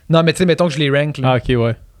 Non, mais tu sais, mettons que je les rank. Là. Ah, ok,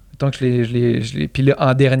 ouais. Mettons que je les... Puis là,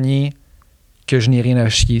 en dernier, que je n'ai rien à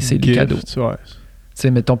chier, c'est les cadeaux. Tu sais,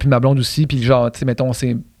 mettons, puis ma blonde aussi, puis genre, tu sais, mettons, on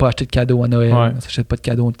s'est pas acheté de cadeaux à Noël. On s'achète pas de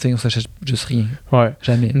cadeaux, tu sais, on s'achète juste rien.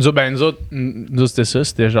 Jamais. Nous autres, c'était ça.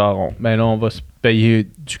 C'était genre, là, on va se payer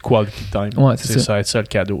du quality time. Ouais, c'est ça. Ça va être ça le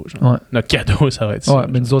cadeau. Genre. Notre cadeau, ça va être ça. Ouais,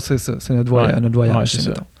 mais nous autres, c'est ça. C'est notre voyage. Ouais, c'est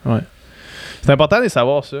ça. Ouais. C'est important de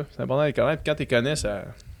savoir ça. C'est important de les connaître. Quand tu les connais, ça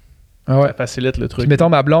facilite le truc. Puis mettons,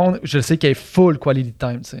 ma blonde, je sais qu'elle est full quality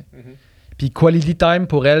time, tu sais. Puis quality time,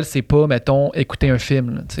 pour elle, c'est pas, mettons, écouter un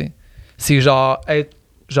film, tu sais. C'est genre être,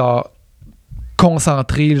 genre,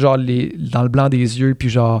 concentré, genre, dans le blanc des yeux, puis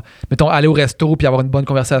genre, mettons, aller au resto, puis avoir une bonne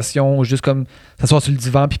conversation, ou juste comme s'asseoir sur le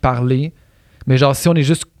divan, puis parler. Mais genre, si on est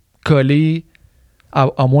juste collé,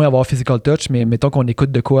 à moins avoir physical touch, mais mettons qu'on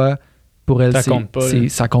écoute de quoi, pour elle, ça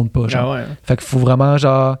compte pas, genre. Fait qu'il faut vraiment,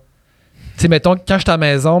 genre... Tu sais, mettons, quand je suis à la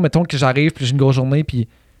maison, mettons que j'arrive, puis j'ai une grosse journée, puis...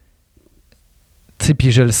 Tu sais,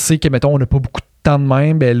 puis je le sais que, mettons, on n'a pas beaucoup de temps de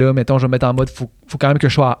même, ben là, mettons, je vais mettre en mode, faut quand même que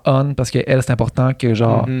je sois à on, parce que elle, c'est important que,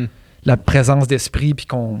 genre, la présence d'esprit, puis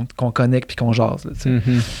qu'on connecte, puis qu'on jase, là, tu sais.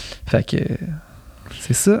 Fait que...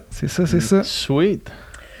 C'est ça. Sweet.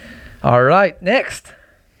 All right, next.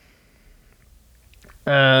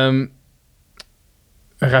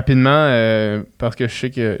 Rapidement, parce que je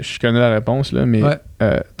sais que je connais la réponse, là, mais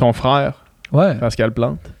ton frère, Pascal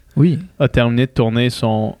Plante, a terminé de tourner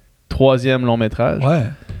son 3e long métrage.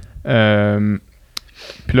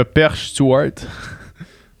 Puis là, Perche Stewart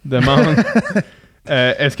demande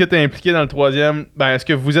est-ce que tu es impliqué dans le 3e est-ce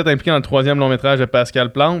que vous êtes impliqué dans le 3e long métrage de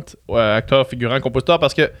Pascal Plante, acteur, figurant, compositeur,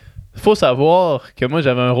 parce que faut savoir que moi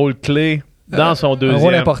j'avais un rôle clé dans son deuxième.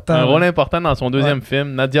 Un rôle important dans son deuxième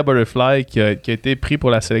film, Nadia Butterfly, qui a été pris pour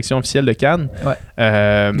la sélection officielle de Cannes.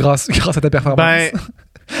 Grâce à ta performance.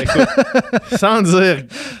 Écoute, sans dire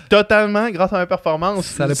totalement grâce à ma performance,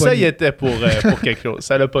 ça y était pour quelque chose.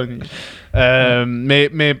 Ça l'a pas nuit.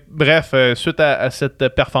 Mais bref, suite à cette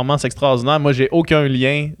performance extraordinaire, moi, j'ai aucun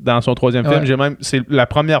lien dans son 3e film. C'est la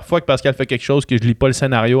première fois que Pascal fait quelque chose que je lis pas le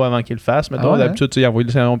scénario avant qu'il le fasse. Mettons, d'habitude, il envoie le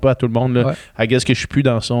scénario pas à tout le monde. Là. I guess que je suis plus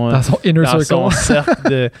dans son inner circle. Son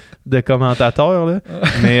cercle de commentateurs. Là.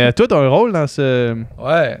 Mais toi, tu as un rôle dans ce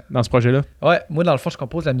projet-là. Ouais, moi, dans le fond, je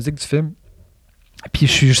compose la musique du film. Puis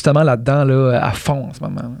je suis justement là-dedans là, à fond en ce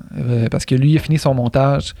moment. Parce que lui, il a fini son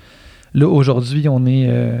montage. Là, aujourd'hui, on est...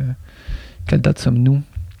 quelle date sommes-nous?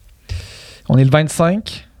 On est le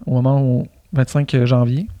 25, 25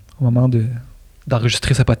 janvier, au moment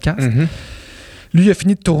d'enregistrer ce podcast. Mm-hmm. Lui, il a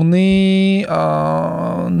fini de tourner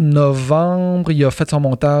en novembre. Il a fait son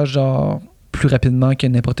montage genre plus rapidement que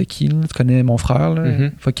n'importe qui. Tu connais mon frère, là,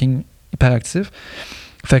 fucking hyperactif.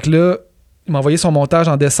 Fait que là, il m'a envoyé son montage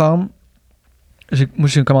en décembre. Moi,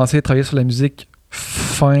 j'ai commencé à travailler sur la musique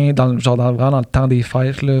vraiment dans le temps des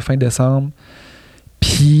fêtes, là, fin décembre.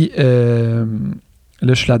 Puis là,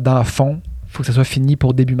 je suis là-dedans à fond. Il faut que ça soit fini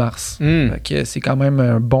pour début mars. Fait que c'est quand même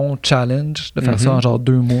un bon challenge de faire ça en genre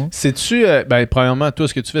 2 mois. C'est-tu, premièrement, toi,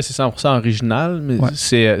 ce que tu fais, c'est 100% original, mais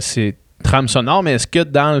c'est trame sonore, mais est-ce que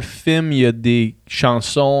dans le film, il y a des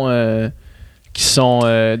chansons qui sont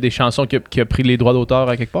des chansons qui a pris les droits d'auteur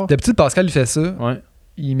à quelque part? D'habitude, Pascal, il fait ça.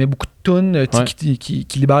 Il met beaucoup de tunes qui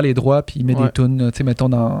libèrent les droits, puis il met des tunes. Tu sais, mettons,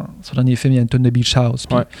 sur le dernier film, il y a une tune de Beach House.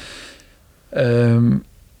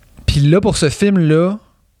 Puis là, pour ce film-là,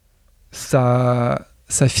 ça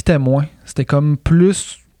fitait moins. C'était comme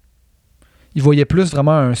plus... Il voyait plus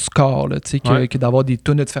vraiment un score, là, tu sais, que d'avoir des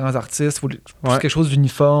tunes de différents artistes. Plus quelque chose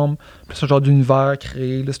d'uniforme, plus un genre d'univers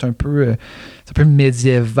créé. Là, c'est un peu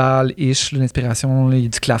médiéval-ish, l'inspiration. Là, il y a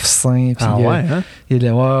du clavecin. Il y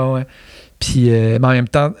a Puis, mais en même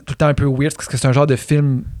temps, tout le temps un peu weird, parce que c'est un genre de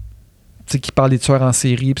film qui parle des tueurs en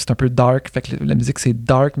série, puis c'est un peu dark. Fait que la musique, c'est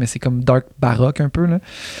dark, mais c'est comme dark baroque un peu. Là.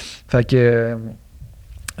 Fait que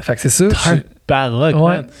c'est ça. Dark baroque,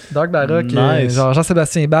 man. Dark baroque. Nice. Genre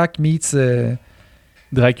Jean-Sébastien Bach meets...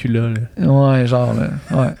 Dracula, là. Ouais, genre, là.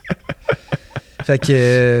 Ouais. Fait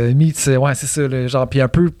que meets... c'est ça, là. Genre, puis un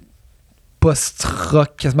peu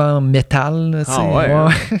post-rock, quasiment métal. Là,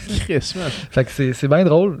 Chris, man. Fait que c'est bien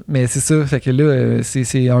drôle, mais c'est ça. Fait que là,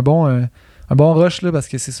 c'est un bon rush, là, parce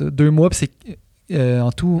que c'est ça. 2 mois, puis c'est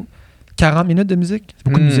en tout 40 minutes de musique. C'est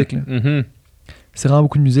beaucoup de musique, là. Mm-hmm. C'est vraiment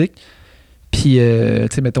beaucoup de musique. Puis, tu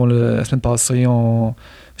sais, mettons, là, la semaine passée,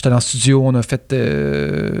 j'étais dans le studio, on a fait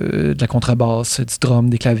de la contrebasse, du drum,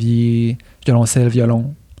 des claviers, violoncelle,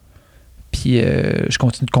 violon. Puis, je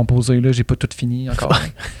continue de composer, là. J'ai pas tout fini encore.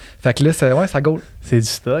 Fait que là, ça gaule. C'est du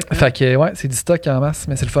stock. Hein? Fait que, c'est du stock en masse,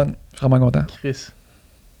 mais c'est le fun. Je suis vraiment content. Chris.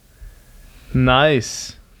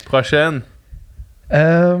 Nice. Prochaine.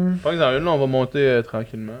 Pas exemple, là, on va monter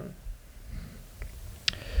tranquillement.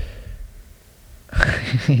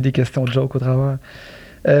 Des questions de joke au travers.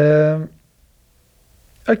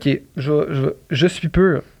 Ok, je suis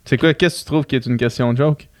pur. C'est quoi, qu'est-ce que tu trouves qui est une question de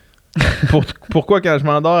joke? Pourquoi quand je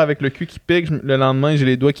m'endors avec le cul qui pique, le lendemain j'ai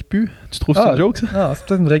les doigts qui puent? Tu trouves que c'est une joke, ça? Non, c'est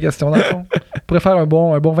peut-être une vraie question dans le fond. On pourrait faire un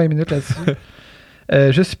bon 20 minutes là-dessus.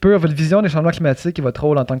 Je suis pur. Votre vision des changements climatiques et votre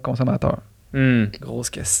rôle en tant que consommateur. Grosse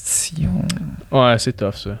question. Ouais, c'est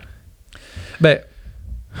tough, ça.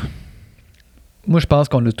 Moi, je pense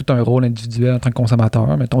qu'on a tout un rôle individuel en tant que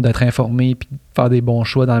consommateur, mettons, d'être informé puis de faire des bons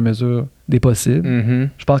choix dans la mesure des possibles. Mm-hmm.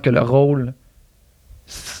 Je pense que le rôle...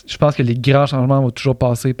 Je pense que les grands changements vont toujours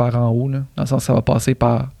passer par en haut, là, dans le sens que ça va passer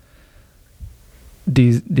par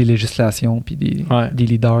des législations puis des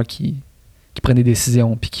leaders qui prennent des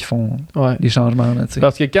décisions puis qui font des changements. Là,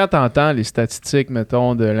 parce que quand tu entends les statistiques,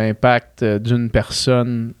 mettons, de l'impact d'une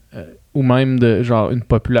personne ou même de genre une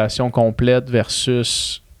population complète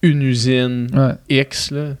versus une usine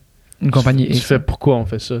X, là, une compagnie X. Tu fais pourquoi on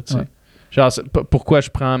fait ça, tu sais. Genre, pourquoi je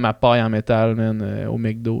prends ma paille en métal, man, au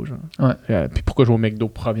McDo, genre. Puis pourquoi je vais au McDo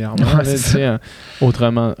premièrement, là, tu sais,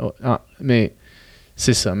 autrement. Mais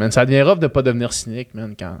c'est ça, man. Ça devient rough de pas devenir cynique,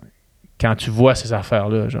 man, quand quand tu vois ces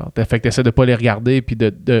affaires-là. Genre, fait que tu essaies de pas les regarder puis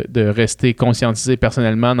de rester conscientisé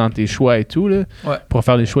personnellement dans tes choix et tout, là, pour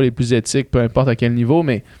faire les choix les plus éthiques, peu importe à quel niveau,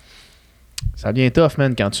 mais ça devient tough,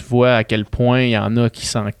 man, quand tu vois à quel point il y en a qui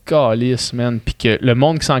s'en calissent, man, puis que le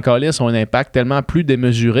monde qui s'en calisse a un impact tellement plus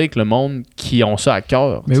démesuré que le monde qui ont ça à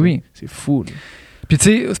cœur. Mais oui. C'est fou, là. Puis tu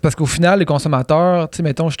sais, c'est parce qu'au final, les consommateurs, tu sais,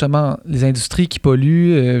 mettons justement, les industries qui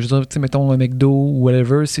polluent, je veux dire, tu sais, mettons un McDo ou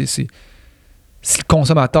whatever, si le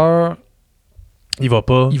consommateur... Il va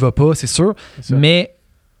pas, c'est sûr. Mais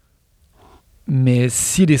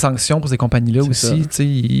s'il y a des sanctions pour ces compagnies-là aussi, tu sais,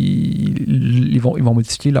 ils vont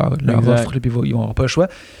modifier leur offre, puis ils n'auront pas le choix.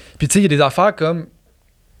 Puis tu sais, il y a des affaires comme...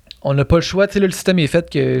 On n'a pas le choix, tu sais, le système est fait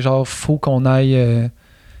que, genre, faut qu'on aille... les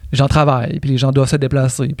gens travaillent, puis les gens doivent se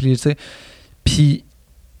déplacer, puis tu sais... Puis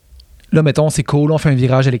là, mettons, c'est cool, on fait un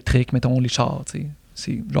virage électrique, mettons, les chars, tu sais.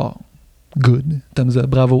 C'est genre, good, thumbs up,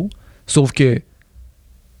 bravo. Sauf que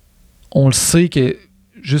on le sait que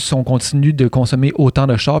juste si on continue de consommer autant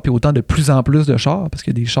de chars, puis autant de plus en plus de chars, parce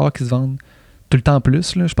qu'il y a des chars qui se vendent tout le temps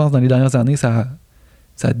plus, là, je pense, dans les dernières années, ça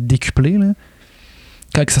a décuplé, là.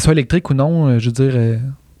 Que ce soit électrique ou non, je veux dire,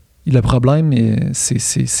 le problème,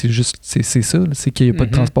 c'est juste, c'est ça, là, c'est qu'il n'y a pas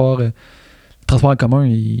de transport. Le transport en commun,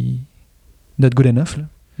 not good enough, là.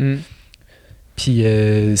 Puis,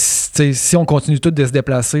 si on continue tous de se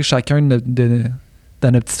déplacer, chacun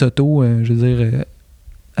dans notre petite auto, je veux dire,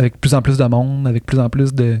 avec plus en plus de monde, avec plus en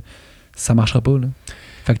plus de... Ça marchera pas, là.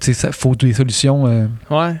 Fait que, tu sais, il faut des solutions.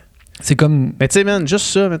 Ouais. C'est comme... Mais tu sais, man, juste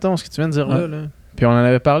ça, mettons, ce que tu viens de dire là. Puis on en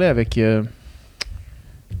avait parlé avec...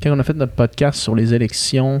 quand on a fait notre podcast sur les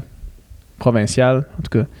élections provinciales, en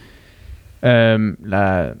tout cas,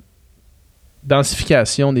 la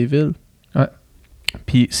densification des villes. Ouais.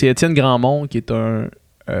 Puis c'est Étienne Grandmont qui est un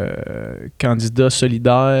candidat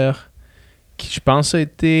solidaire qui, je pense,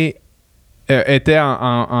 était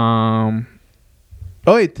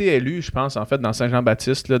a été élu, je pense, en fait, dans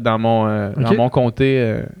Saint-Jean-Baptiste, là, dans mon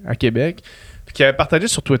comté à Québec. Puis qui avait partagé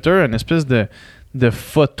sur Twitter une espèce de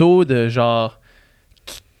photo de genre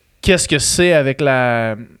qu'est-ce que c'est avec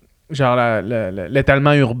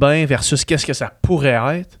l'étalement urbain versus qu'est-ce que ça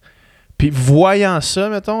pourrait être. Puis voyant ça,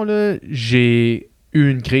 mettons, là, j'ai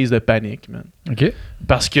eu une crise de panique, man. OK.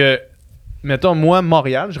 Parce que, mettons, moi,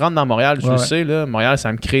 Montréal, je rentre dans Montréal, je le sais, là, Montréal,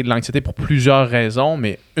 ça me crée de l'anxiété pour plusieurs raisons,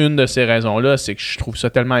 mais une de ces raisons-là, c'est que je trouve ça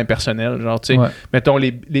tellement impersonnel. Genre, tu sais, mettons,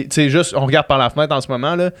 tu sais, juste, on regarde par la fenêtre en ce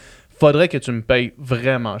moment, là, faudrait que tu me payes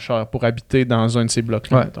vraiment cher pour habiter dans un de ces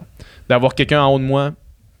blocs-là, mettons. D'avoir quelqu'un en haut de moi,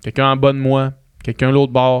 quelqu'un en bas de moi, quelqu'un de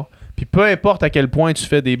l'autre bord. Puis peu importe à quel point tu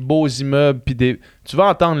fais des beaux immeubles, puis tu vas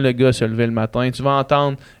entendre le gars se lever le matin, tu vas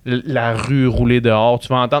entendre la rue rouler dehors, tu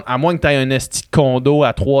vas entendre, à moins que tu aies un esti de condo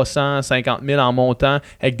à 350 000 en montant,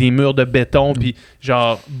 avec des murs de béton, puis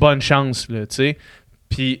genre, bonne chance, là, tu sais.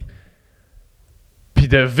 Puis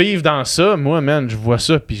de vivre dans ça, moi, man, je vois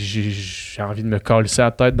ça, puis j'ai envie de me calisser la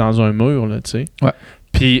tête dans un mur, là, tu sais. Ouais.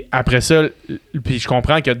 Puis après ça, puis je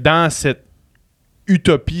comprends que dans cette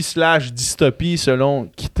utopie/dystopie selon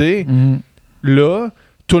qui t'es, là,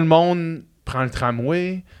 tout le monde prend le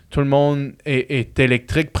tramway, tout le monde est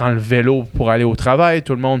électrique, prend le vélo pour aller au travail,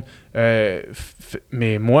 tout le monde...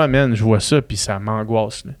 mais moi, man, je vois ça, puis ça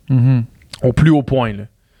m'angoisse, là. Au plus haut point, là.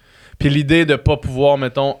 Puis l'idée de pas pouvoir,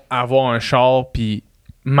 mettons, avoir un char puis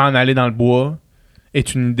m'en aller dans le bois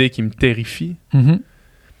est une idée qui me terrifie.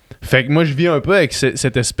 Fait que moi, je vis un peu avec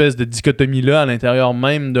cette espèce de dichotomie-là à l'intérieur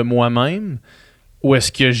même de moi-même, où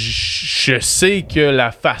est-ce que je sais que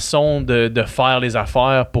la façon de faire les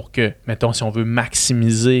affaires pour que, mettons, si on veut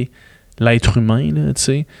maximiser l'être humain, là, tu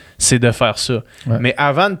sais, c'est de faire ça. Ouais. Mais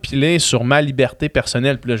avant de piler sur ma liberté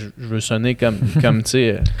personnelle, puis là, je veux sonner comme tu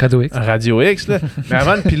sais, Radio X, là, mais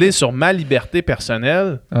avant de piler sur ma liberté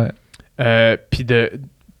personnelle, puis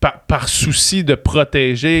par souci de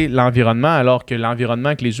protéger l'environnement, alors que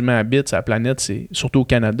l'environnement que les humains habitent sur la planète, c'est, surtout au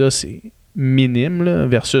Canada, c'est minime, là,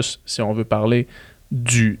 versus, si on veut parler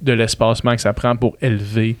de l'espacement que ça prend pour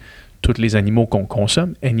élever tous les animaux qu'on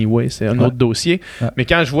consomme. Anyway, c'est un autre dossier. Mais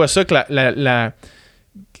quand je vois ça,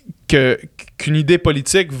 qu'une idée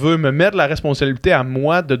politique veut me mettre la responsabilité à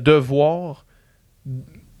moi de devoir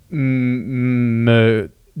me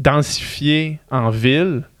densifier en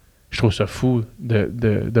ville, je trouve ça fou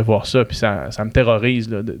de voir ça. Puis ça me terrorise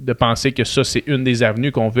là, de penser que ça, c'est une des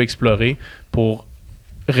avenues qu'on veut explorer pour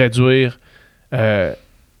réduire le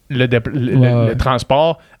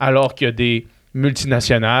transport, alors qu'il y a des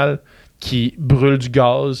multinationales qui brûlent du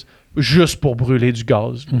gaz juste pour brûler du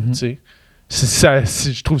gaz. Tu sais.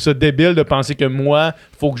 Je trouve ça débile de penser que moi,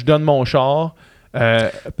 il faut que je donne mon char.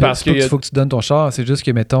 Parce qu'il faut que tu donnes ton char. C'est juste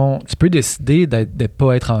que, mettons, tu peux décider de ne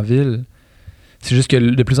pas être en ville. C'est juste que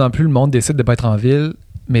de plus en plus, le monde décide de pas être en ville,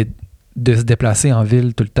 mais de se déplacer en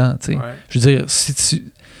ville tout le temps, tu sais. Ouais. Je veux dire, si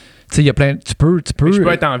tu sais, il y a plein... Tu peux... Mais je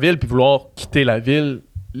peux être en ville puis vouloir quitter la ville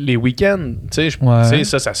les week-ends. Tu sais,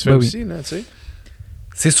 ça se fait aussi, là, tu sais.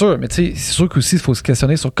 C'est sûr, mais tu sais, c'est sûr qu'aussi, il faut se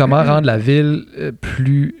questionner sur comment rendre la ville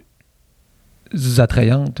plus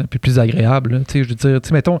attrayante, puis plus agréable. Tu sais, je veux dire, tu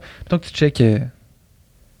sais, mettons que tu checkes, tu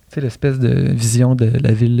sais, l'espèce de vision de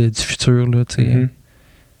la ville du futur, là, tu sais.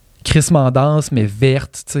 Crissement dense, mais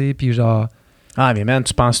verte, tu sais, puis genre... Ah, mais man,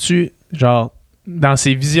 tu penses-tu, genre, dans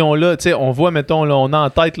ces visions-là, tu sais, on voit, mettons, là, on a en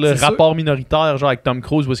tête le rapport minoritaire, genre, avec Tom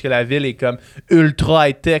Cruise, où est-ce que la ville est comme ultra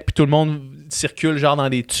high-tech, puis tout le monde circule, genre, dans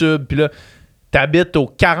des tubes, puis là, t'habites au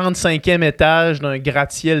 45e étage d'un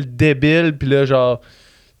gratte-ciel débile, puis là, genre...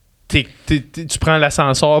 tu prends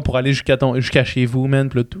l'ascenseur pour aller jusqu'à chez vous, man.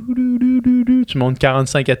 Puis là, tu montes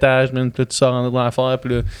 45 étages, man. Puis là, tu sors dans l'affaire.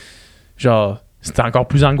 Puis là, genre, c'est encore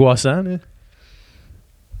plus angoissant, là.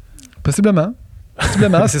 Possiblement.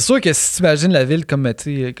 C'est sûr que si tu imagines la ville comme,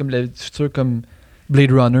 comme la ville du futur, comme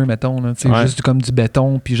Blade Runner, mettons, là, juste comme du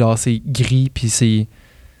béton, puis genre, c'est gris, puis c'est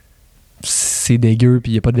dégueu,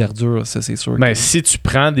 puis il n'y a pas de verdure, ça, c'est sûr. Ben, si tu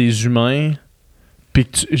prends des humains, puis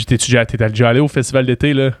que t'es déjà allé au festival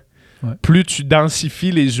d'été, là. Ouais. Plus tu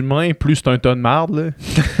densifies les humains, plus c'est un tas de marde, là.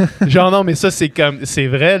 Genre, non, mais ça, c'est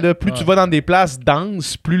vrai, là. Plus tu vas dans des places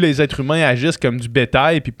denses, plus les êtres humains agissent comme du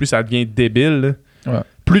bétail, puis plus ça devient débile, là. Ouais.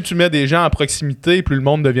 Plus tu mets des gens à proximité, plus le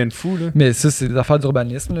monde devient fou, là. Mais ça, c'est des affaires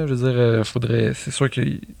d'urbanisme, là. Je veux dire, c'est sûr qu'il y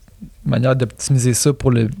a une manière d'optimiser ça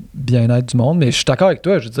pour le bien-être du monde, mais je suis d'accord avec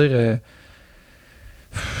toi. Je veux dire,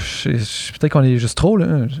 peut-être qu'on est juste trop,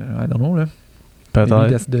 là. I don't know, là.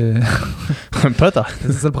 Peut-être. Peut-être.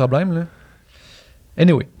 C'est ça le problème, là.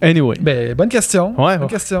 Anyway. Ben, bonne question. Ouais. Bonne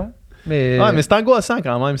question. Mais... Ouais, mais c'est angoissant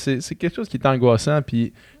quand même. C'est quelque chose qui est angoissant.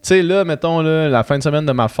 Puis, tu sais, là, mettons, là, la fin de semaine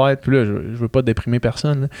de ma fête, puis là, je veux pas déprimer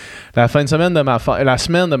personne, là. La fin de semaine de ma fête, la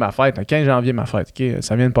semaine de ma fête, le 15 janvier, ma fête, OK,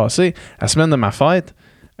 ça vient de passer. La semaine de ma fête,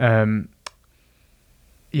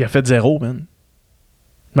 il a fait 0, man.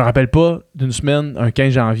 Je me rappelle pas d'une semaine, un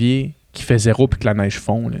 15 janvier, qui fait 0 puis que la neige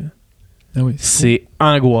fond, là. Ah oui, c'est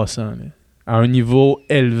angoissant, là, à un niveau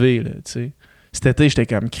élevé, là, tu sais. Cet été, j'étais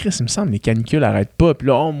comme, Chris, il me semble les canicules n'arrêtent pas. Puis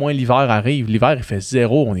là, au moins, l'hiver arrive. L'hiver, il fait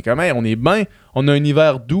 0. On est comme, hey, on est bien. On a un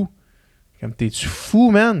hiver doux. Comme, t'es-tu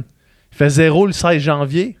fou, man? Il fait 0 le 16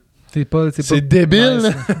 janvier. C'est débile,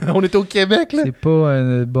 là. On est au Québec, là. C'est pas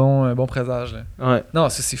un bon présage, là. Ouais. Non,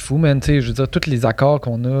 c'est fou, man. Tu sais, je veux dire, tous les accords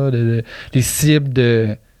qu'on a, les cibles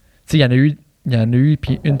de... Tu sais, il y en a eu,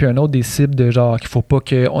 puis un autre, des cibles de genre qu'il faut pas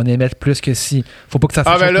qu'on émette plus que si. Faut pas que ça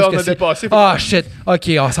se ben là, on a dépassé. Ah, shit.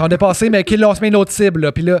 OK, on s'en a dépassé, mais là, on se met une autre cible,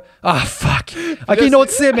 là. Puis là, fuck. OK, une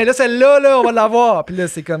autre cible, mais là, celle-là, là, on va l'avoir. Puis là,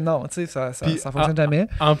 c'est comme non, tu sais, ça fonctionne jamais.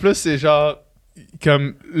 En plus, c'est genre,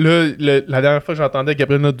 comme, là, la dernière fois que j'entendais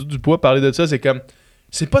Gabriel Nadeau-Dubois parler de ça, c'est comme,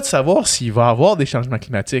 c'est pas de savoir s'il va y avoir des changements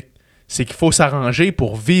climatiques. C'est qu'il faut s'arranger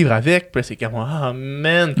pour vivre avec. Puis c'est comme,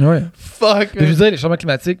 man, fuck. Je veux dire, les changements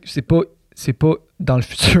climatiques, c'est pas dans le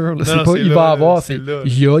futur. Là. Non, pas il là, va y avoir.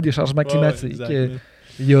 Il y a des changements climatiques.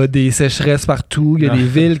 Il y a des sécheresses partout. Il y a des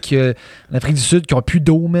villes en Afrique du Sud qui ont plus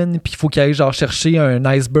d'eau, man. Puis il faut qu'ils aillent genre chercher un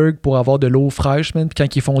iceberg pour avoir de l'eau fraîche, man. Puis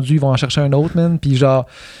quand il est fondu, ils vont en chercher un autre, man. Puis genre,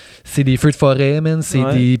 c'est des feux de forêt, man. C'est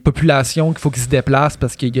des populations qu'il faut qu'ils se déplacent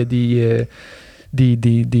parce qu'il y a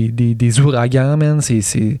des ouragans, man.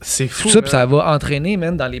 C'est fou. Tout ça, puis ça va entraîner,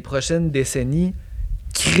 man, dans les prochaines décennies,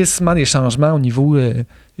 crissement des changements au niveau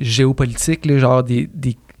géopolitique, là, genre des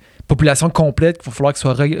populations complètes qu'il va falloir qu'elles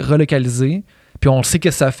soient relocalisées. Puis on le sait que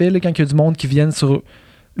ça fait là, quand il y a du monde qui viennent sur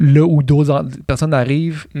là où d'autres personnes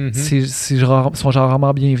arrivent, sont genre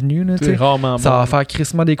rarement bienvenus. Là, ça va faire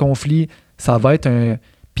crissement des conflits. Ça va être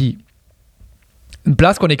puis une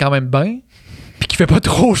place qu'on est quand même bien, puis qui fait pas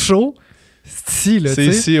trop chaud. C'est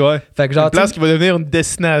ici, ouais. Fait que genre, une place qui va devenir une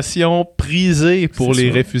destination prisée pour les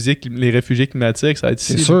réfugiés climatiques, ça va être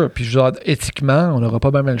ici. C'est sûr. Puis genre, éthiquement, on n'aura pas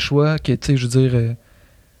bien le choix. Que, tu sais, je veux dire,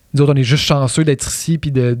 nous autres, on est juste chanceux d'être ici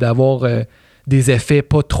puis d'avoir des effets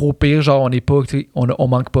pas trop pires. Genre, on n'est pas, on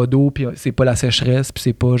manque pas d'eau, puis c'est pas la sécheresse, puis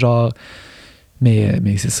c'est pas genre... Mais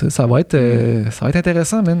c'est ça. Ça va être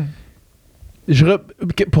intéressant, man.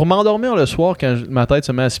 Pour m'endormir le soir, quand ma tête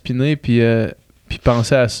se met à spinner, puis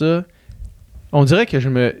penser à ça... On dirait que je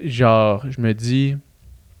me dis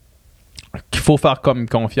qu'il faut faire comme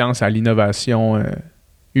confiance à l'innovation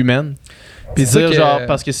humaine. Puis dire genre,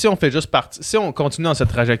 parce que si on fait juste si on continue dans cette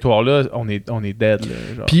trajectoire-là, on est dead. Là,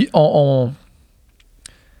 genre. Puis on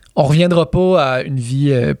reviendra pas à une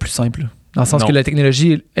vie plus simple. Dans le sens que la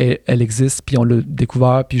technologie, elle existe, puis on l'a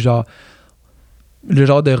découvert, puis genre, le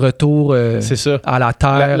genre de retour c'est ça. à la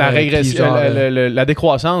terre. La régression, genre, la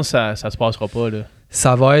décroissance, ça se passera pas, là.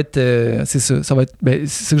 Ça va être... c'est ça. Ça va être... Ben,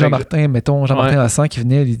 c'est ça que Jean-Martin Lassan qui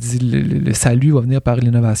venait, il dit le salut va venir par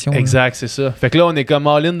l'innovation. Exact, c'est ça. Fait que là, on est comme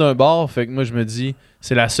all-in d'un bord. Fait que moi, je me dis,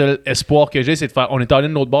 c'est la seule espoir que j'ai, c'est de faire... On est all-in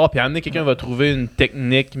de l'autre bord, puis amener quelqu'un va trouver une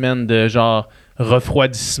technique, man, de genre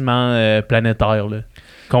refroidissement planétaire, là.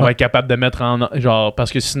 Qu'on va être capable de mettre en... Genre,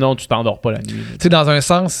 parce que sinon, tu t'endors pas la nuit. Tu sais, dans un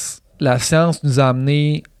sens, la science nous a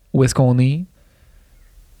amené où est-ce qu'on est.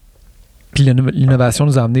 Puis l'innovation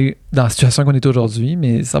nous a amené dans la situation qu'on est aujourd'hui,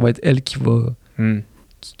 mais ça va être elle qui va...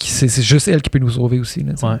 C'est juste elle qui peut nous sauver aussi.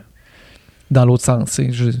 Là, dans l'autre sens.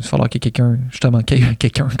 Il va falloir qu'il y ait quelqu'un, justement,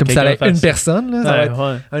 comme ça allait une personne. Là, ça va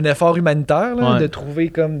être un effort humanitaire là, de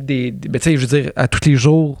trouver comme des ben, tu sais, je veux dire, à tous les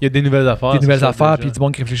jours... Il y a des nouvelles affaires. Des nouvelles affaires, puis du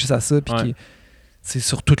monde qui réfléchisse à ça, puis qui... C'est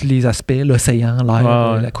sur tous les aspects, l'océan,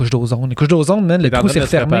 l'air, la couche d'ozone. Les couches d'ozone, man, le trou s'est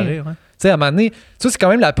refermé. Tu sais, à un moment donné, ça, c'est quand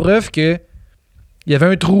même la preuve que il y avait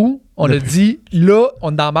un trou, on a dit, là,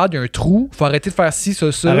 on est dans la merde, il y a un trou, faut arrêter de faire ci,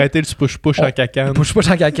 ça. Arrêter le push-push en cacane. Push-push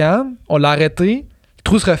en cacane, on l'a arrêté, le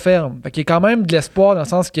trou se referme. Fait qu'il y a quand même de l'espoir dans le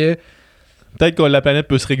sens que... Peut-être que la planète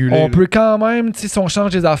peut se réguler. On peut quand même, si on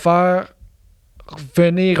change des affaires,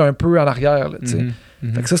 revenir un peu en arrière, là, tu sais.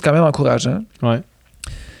 Fait que ça, c'est quand même encourageant. Ouais.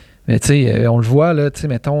 Mais tu sais, on le voit, là, tu sais,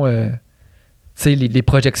 mettons, tu sais, les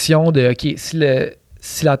projections de, OK,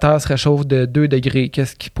 si la Terre se réchauffe de 2 degrés,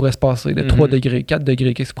 qu'est-ce qui pourrait se passer? De 3 degrés, 4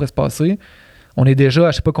 degrés, qu'est-ce qui pourrait se passer? On est déjà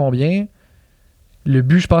à je sais pas combien. Le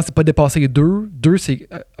but, je pense, c'est pas de dépasser les 2. 2, c'est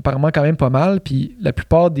apparemment quand même pas mal. Puis la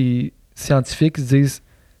plupart des scientifiques disent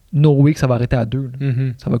no way que ça va arrêter à 2.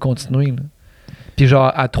 Ça va continuer. Là. Puis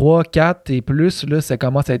genre à 3, 4 et plus, là, ça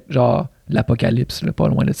commence à être genre l'apocalypse, là, pas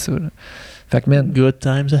loin de ça. Là. Fait que, man, good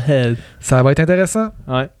times ahead. Ça va être intéressant.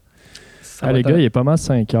 Ouais. Les gars, il est pas mal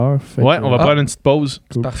 5 heures. Ouais, on va prendre une petite pause.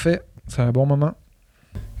 C'est parfait. C'est un bon moment.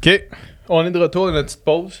 OK. On est de retour à notre petite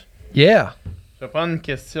pause. Yeah! Je vais prendre une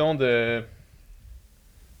question de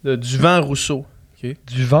Duvant Rousseau. Okay.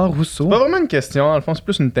 Duvant Rousseau? C'est pas vraiment une question, dans le fond, c'est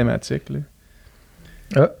plus une thématique.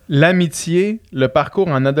 Là. L'amitié, le parcours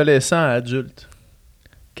en adolescent à adulte.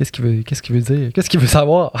 Qu'est-ce qu'il veut dire? Qu'est-ce qu'il veut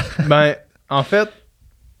savoir? Ben, en fait,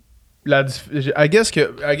 I guess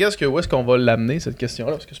que où est-ce qu'on va l'amener, cette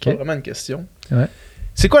question-là? Parce que c'est pas vraiment une question. Ouais.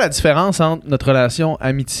 C'est quoi la différence entre notre relation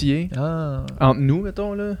amitié, entre nous,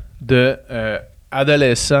 mettons, là, de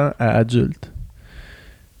adolescent à adulte?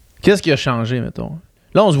 Qu'est-ce qui a changé, mettons?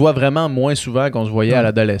 Là, on se voit vraiment moins souvent qu'on se voyait à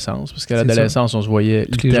l'adolescence. Parce qu'à l'adolescence, on se voyait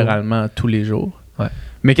littéralement tous les jours. Ouais.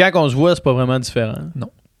 Mais quand on se voit, c'est pas vraiment différent. Non.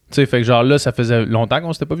 Tu sais, fait que genre là, ça faisait longtemps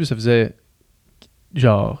qu'on s'était pas vu. Ça faisait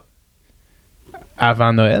genre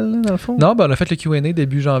avant Noël, là, dans le fond. Non, ben on a fait le Q&A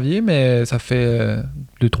début janvier, mais ça fait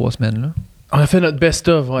 2-3 semaines, là. On a fait notre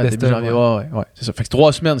best-of, début janvier. Ouais. C'est ça. Fait que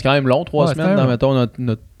 3 semaines, c'est quand même long, 3 semaines dans, mettons,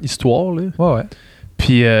 notre histoire, là. Ouais.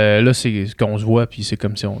 Puis là, c'est qu'on se voit, puis c'est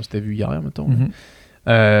comme si on s'était vu hier, mettons.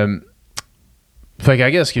 Fait que,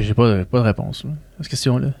 est-ce que j'ai pas de réponse, là, à cette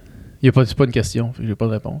question-là? C'est pas une question, fait que j'ai pas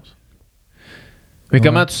de réponse. Mais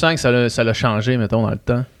comment tu sens que ça l'a changé, mettons, dans le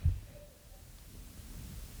temps?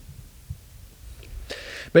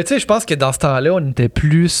 Ben, tu sais, je pense que dans ce temps-là, on était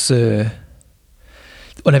plus...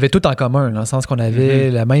 on avait tout en commun, dans le sens qu'on avait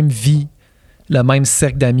la même vie, le même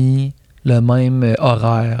cercle d'amis, le même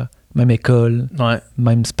horaire, même école,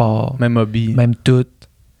 même sport, même hobby, même tout.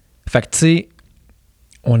 Fait que, tu sais,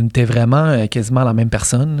 on était vraiment quasiment la même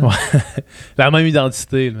personne. La même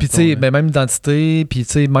identité. Puis, tu sais, même identité, puis,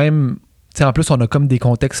 tu sais, même... Tu sais, en plus, on a comme des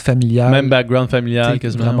contextes familiaux. Même background familial,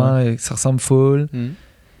 quasiment. Vraiment, ça ressemble full.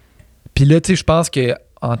 Puis là, tu sais, je pense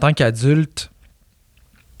qu'en tant qu'adulte,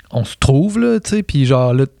 on se trouve, là, tu sais, puis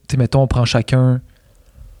genre, là, tu sais, mettons, on prend chacun...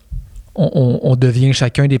 On devient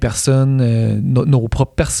chacun des personnes, nos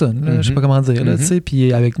propres personnes, là, je sais pas comment dire, là, tu sais,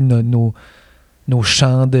 puis avec nos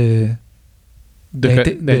champs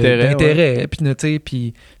d'intérêt. Puis, tu sais,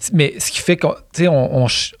 puis... Mais ce qui fait qu'on, tu sais,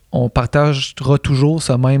 on partagera toujours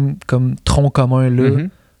ce même comme tronc commun-là.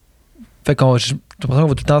 Fait qu'on... J'ai l'impression qu'on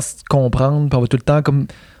va tout le temps se comprendre, puis on va tout le temps comme...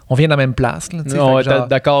 On vient de la même place, là, tu sais. On va être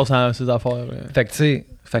d'accord sur ces affaires. Ouais. Fait que, tu sais,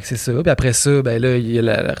 c'est ça. Puis après ça, ben là, il y a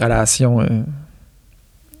la relation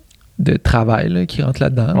de travail là, qui rentre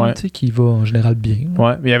là-dedans, tu sais, qui va en général bien.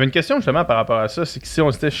 Ouais, mais il y avait une question justement par rapport à ça, c'est que si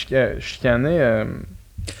on s'était chicané...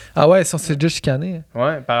 Ah ouais, si on s'est déjà chicané.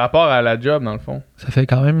 Ouais, par rapport à la job, dans le fond. Ça fait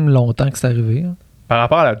quand même longtemps que c'est arrivé. Hein. Par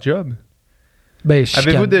rapport à la job? Ben,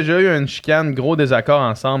 avez-vous déjà eu une chicane, gros désaccord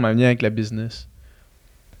ensemble en lien avec la business?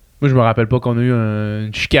 Moi, je me rappelle pas qu'on a eu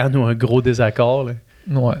une chicane ou un gros désaccord. Là.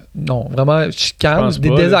 Ouais, non, vraiment, chicane. Des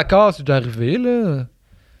désaccords, c'est déjà arrivé, là.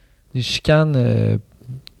 Des chicanes,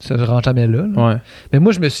 ça ne rentre jamais là. Ouais. Mais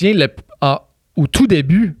moi, je me souviens, au tout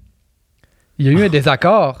début, il y a eu un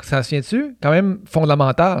désaccord, ça se souvient-tu? Quand même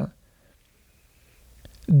fondamental.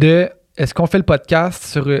 De est-ce qu'on fait le podcast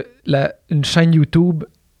sur une chaîne YouTube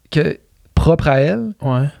propre à elle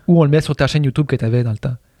ou on le met sur ta chaîne YouTube que tu avais dans le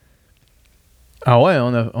temps? Ah ouais,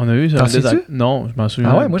 on a eu ça. Non, je m'en souviens.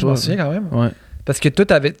 Ah ouais, moi je m'en souviens quand même. Ouais. Parce que toi,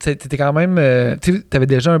 t'étais quand même. Tu avais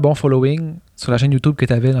déjà un bon following sur la chaîne YouTube que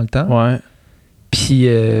tu avais dans le temps. Ouais. Puis.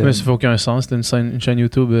 Mais ça fait aucun sens. C'était une chaîne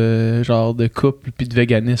YouTube genre de couple puis de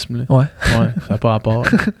véganisme. Là. Ouais. Ouais, ça n'a pas rapport.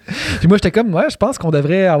 Puis moi, j'étais comme, je pense qu'on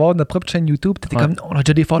devrait avoir notre propre chaîne YouTube. T'étais comme, on a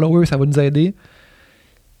déjà des followers, ça va nous aider.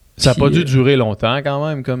 Ça n'a pas dû durer longtemps quand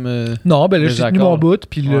même. Non, ben là, j'ai tenu mon bout,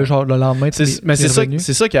 puis le lendemain, mais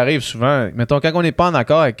c'est ça qui arrive souvent. Mettons, quand on n'est pas en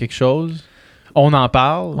accord avec quelque chose, on en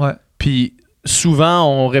parle, puis souvent,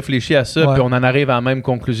 on réfléchit à ça, puis on en arrive à la même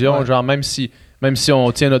conclusion. Ouais. Genre, même si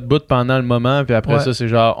on tient notre bout pendant le moment, puis après ça, c'est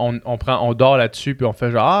genre, on dort là-dessus, puis on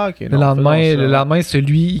fait genre, OK. Le lendemain,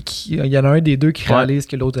 celui qui. Il y en a un des deux qui réalise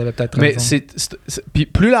que l'autre avait peut-être raison. Mais puis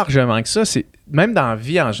plus largement que ça, c'est même dans la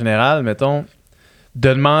vie en général, mettons, de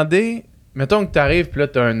demander, mettons que tu arrives, puis là,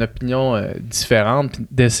 tu as une opinion différente, puis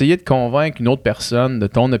d'essayer de convaincre une autre personne de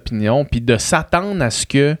ton opinion, puis de s'attendre à ce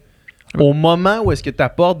que, au moment où est-ce que tu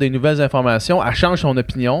apportes des nouvelles informations, elle change son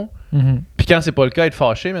opinion, puis quand c'est pas le cas, être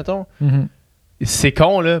fâché, mettons. C'est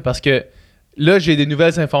con, là, parce que là, j'ai des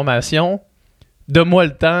nouvelles informations, donne-moi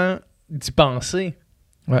le temps d'y penser.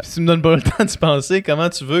 Ouais. Si tu me donnes pas le temps d'y penser, comment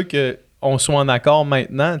tu veux qu'on soit en accord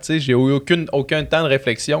maintenant? Tu sais, j'ai eu aucun temps de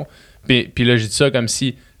réflexion. Puis là, j'ai dit ça comme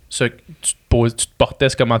si tu te portais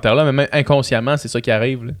ce commentaire-là, mais même inconsciemment, c'est ça qui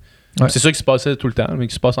arrive. Là. Ouais. C'est ça qui se passait tout le temps, mais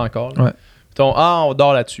qui se passe encore. Là. Ouais. Puis on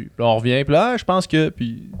dort là-dessus. Puis là, on revient, puis là, je pense que...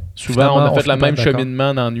 Puis souvent, finalement, on a fait le même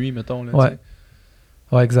cheminement d'ennui, mettons. Là,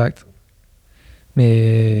 ouais, exact.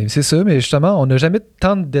 Mais c'est ça, mais justement, on n'a jamais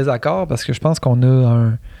tant de désaccords parce que je pense qu'on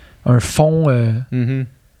a un fond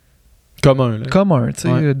commun, tu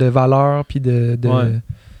sais, de valeurs puis de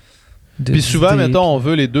puis souvent, mettons, on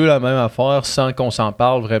veut les deux la même affaire sans qu'on s'en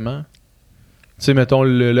parle vraiment. Tu sais, mettons,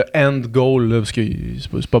 le end goal, là, parce que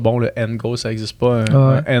c'est pas bon, le end goal, ça n'existe pas,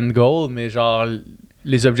 un end goal, mais genre,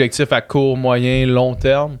 les objectifs à court, moyen, long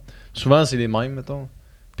terme, souvent, c'est les mêmes, mettons.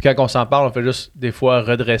 Puis quand on s'en parle, on fait juste, des fois,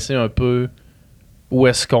 redresser un peu où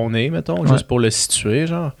est-ce qu'on est, mettons, juste pour le situer,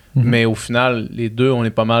 genre. Mais au final, les deux, on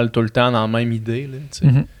est pas mal tout le temps dans la même idée, là, tu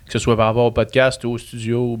sais. Que ce soit par rapport au podcast ou au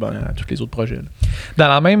studio ou à tous les autres projets. Là. Dans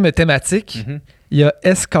la même thématique, il y a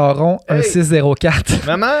Escaron 1604.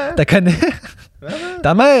 Maman! Tu connais? Maman!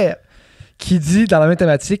 Ta mère! Qui dit, dans la même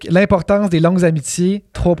thématique, l'importance des longues amitiés,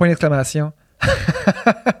 3 points d'exclamation.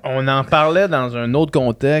 On en parlait dans un autre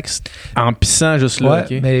contexte, en pissant juste là.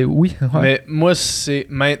 Ouais, mais oui. Ouais. Mais moi, c'est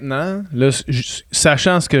maintenant, là,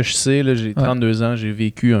 sachant ce que je sais, là, j'ai 32 ans, j'ai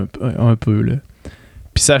vécu un peu. Là.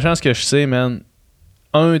 Puis sachant ce que je sais, man,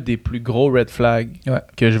 un des plus gros red flags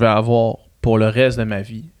que je vais avoir pour le reste de ma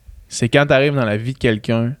vie, c'est quand tu arrives dans la vie de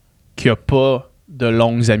quelqu'un qui a pas de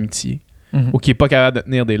longues amitiés ou qui est pas capable de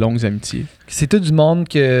tenir des longues amitiés. C'est tout du monde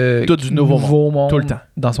tout du nouveau monde tout le temps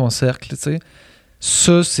dans son cercle, tu sais.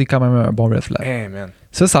 Ça, c'est quand même un bon red flag. Hey, man.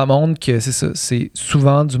 Ça montre que c'est ça. C'est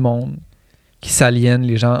souvent du monde qui s'aliène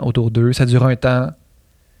les gens autour d'eux. Ça dure un temps.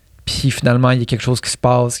 Puis finalement, il y a quelque chose qui se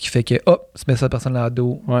passe qui fait que, se met cette personne là à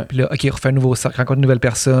dos. Ouais. Puis là, OK, refait un nouveau cercle, rencontre une nouvelle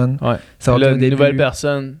personne. Ouais. Ça va une nouvelle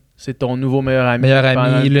personne, c'est ton nouveau meilleur ami. Meilleur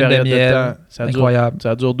ami, lune de miel. Incroyable.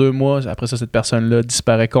 Ça dure 2 mois. Après ça, cette personne-là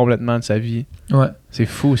disparaît complètement de sa vie. Ouais. C'est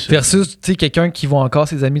fou, ça. Versus, tu sais, quelqu'un qui voit encore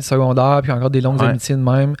ses amis de secondaire puis encore des longues amitiés de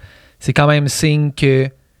même. C'est quand même signe que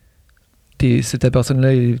cette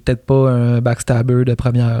personne-là est peut-être pas un backstabber de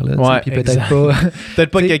première. Là, puis peut-être pas... peut-être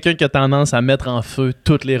pas quelqu'un qui a tendance à mettre en feu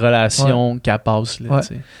toutes les relations qu'elle passe. Là,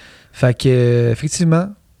 fait que, effectivement,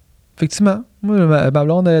 moi, ma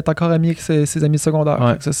blonde est encore amie avec ses amis de secondaire.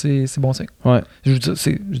 Fait que ça, c'est bon signe. Ouais. Je veux dire,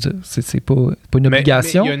 c'est pas une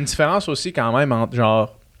obligation. Mais il y a une différence aussi quand même entre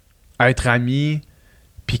genre être ami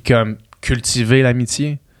puis comme cultiver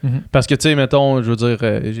l'amitié. Parce que, tu sais, mettons, je veux dire,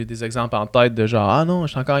 j'ai des exemples en tête de genre, ah non,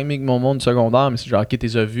 je suis encore ami avec mon monde secondaire, mais c'est genre, OK, tu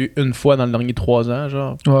les as vus une fois dans les derniers 3 ans,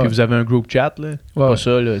 genre, puis vous avez un group chat, là. C'est pas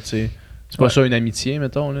ça, là, tu sais. C'est pas ça une amitié,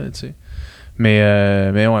 mettons, là, tu sais. Mais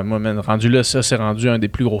ouais, moi, rendu là, ça, c'est rendu un des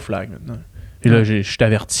plus gros flags, maintenant. Et là, je suis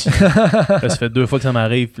averti. Là, ça fait 2 fois que ça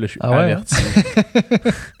m'arrive, puis là, je suis averti.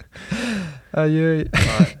 Aïe, aïe. Ouais,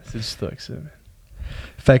 c'est du stock, ça.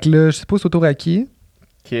 Fait que là, je sais pas, c'est autour à qui.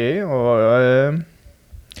 OK, on va...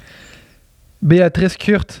 Béatrice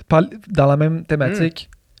Kurt, dans la même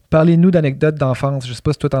thématique. Parlez-nous d'anecdotes d'enfance. Je sais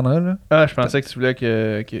pas si toi t'en as, là. Ah, je pensais que tu voulais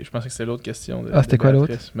que je pensais que c'était l'autre question. C'était quoi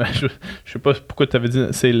l'autre? Mais je sais pas pourquoi tu avais dit...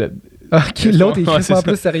 C'est l'autre est extrêmement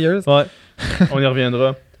plus sérieuse. Ouais, on y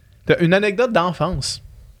reviendra. T'as une anecdote d'enfance.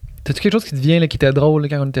 T'as-tu quelque chose qui te vient, là, qui était drôle là,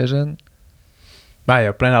 quand on était jeune? Ben, il y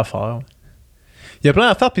a plein d'affaires. Il y a plein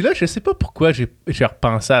d'affaires. Puis là, je sais pas pourquoi j'ai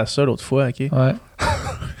repensé à ça l'autre fois, OK? Ouais.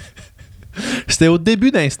 C'était au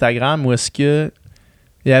début d'Instagram où est-ce que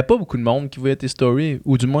il y avait pas beaucoup de monde qui voyait tes stories.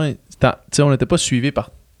 Ou du moins, tu sais, on n'était pas suivi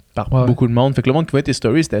par beaucoup de monde. Fait que le monde qui voyait tes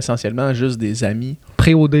stories, c'était essentiellement juste des amis.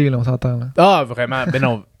 Pré-OD, là, on s'entend. Là. Ah, vraiment. Ben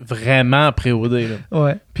non, vraiment pré-OD, là.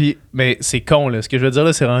 Ouais. Puis, mais c'est con, là. Ce que je veux dire,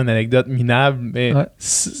 là, c'est vraiment une anecdote minable, mais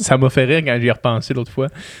ça m'a fait rire quand j'y ai repensé l'autre fois.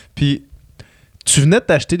 Puis, tu venais de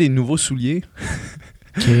t'acheter des nouveaux souliers.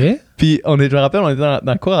 OK. Puis, je me rappelle, on était dans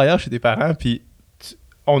le cours arrière chez tes parents, puis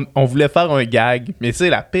on voulait faire un gag. Mais tu sais,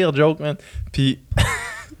 la pire joke, man. Puis...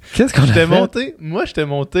 Qu'est-ce qu'on a fait? Moi, j'étais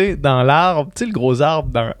monté dans l'arbre, tu sais, le gros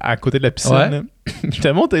arbre à côté de la piscine. Ouais.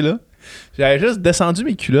 J'étais monté là. J'avais juste descendu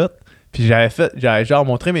mes culottes. Puis j'avais genre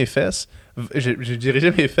montré mes fesses. J'ai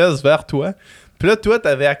dirigé mes fesses vers toi. Puis là, toi,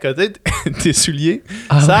 t'avais à côté tes souliers,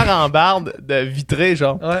 ça rambarde de vitré,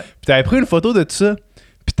 genre. Ouais. Puis t'avais pris une photo de tout ça.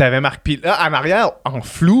 Puis t'avais marqué. Puis là, en arrière, en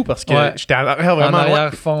flou, parce que j'étais en arrière vraiment. En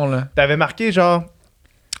arrière-fond, là. T'avais marqué genre.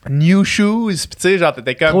 New shoes, pis tu sais, genre,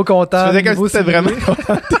 t'étais comme. Trop content. Tu faisais comme si t'étais vraiment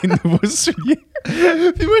content de tes nouveaux souliers.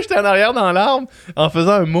 Puis moi, j'étais en arrière dans l'arbre en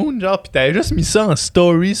faisant un moon, genre, pis t'avais juste mis ça en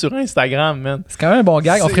story sur Instagram, man. C'est quand même un bon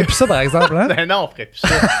gag. On ferait plus ça, par exemple, hein? Ben non, on ferait plus ça.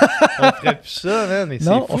 On ferait plus ça, man. Mais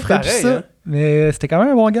non, c'est on fou ferait pareil, plus ça. hein. Mais c'était quand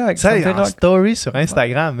même un bon gag. Ça, en story sur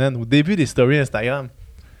Instagram, man. Au début des stories Instagram.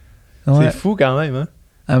 Ouais. C'est fou quand même, hein.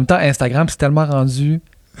 En même temps, Instagram, c'est tellement rendu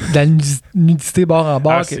de la nudité bord en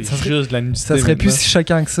bord. C'est ça serait, juste de la nudité. ça serait plus si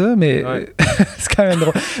choquant que ça, mais c'est quand même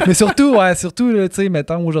drôle. Mais surtout, là, tu sais,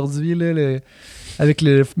 mettons, aujourd'hui, là, avec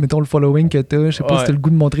mettons, le following que t'as, je sais pas si t'as le goût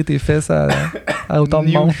de montrer tes fesses à autant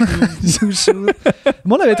de monde. New shoes. Le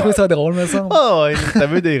monde avait trouvé ça drôle, me semble. Ah ouais,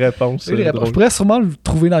 t'avais des réponses. Je pourrais sûrement le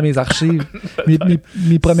trouver dans mes archives.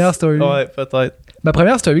 mes premières stories. Ouais, peut-être. Ma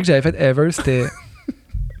première story que j'avais faite ever, c'était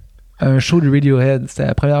un show de Radiohead. C'était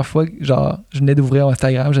la première fois que, genre, je venais d'ouvrir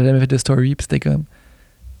Instagram, j'avais jamais fait de story, puis c'était comme...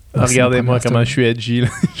 Regardez-moi comment je suis edgy, là.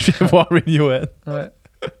 Je viens voir Radiohead. Ouais.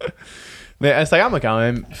 Mais Instagram a quand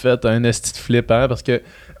même fait un esti de flip, hein, parce que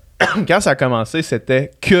quand ça a commencé,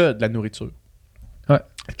 c'était que de la nourriture. Ouais.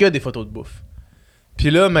 Que des photos de bouffe. Puis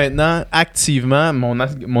là, maintenant, activement,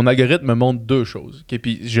 mon algorithme me montre deux choses. Okay?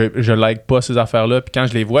 Puis je like pas ces affaires-là. Puis quand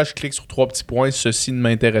je les vois, je clique sur 3 petits points. Ceci ne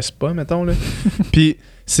m'intéresse pas, mettons. Là. Puis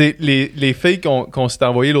c'est les filles qu'on s'est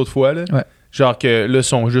envoyées l'autre fois. Là, genre que là,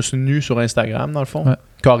 sont juste nues sur Instagram, dans le fond. Ouais.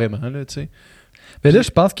 Carrément, là, tu sais. Mais là, je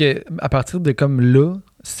pense qu'à partir de comme là,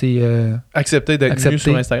 c'est... accepter d'être nu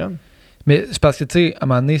sur Instagram. Mais c'est parce que, tu sais, à un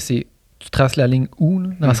moment donné, tu traces la ligne où, là,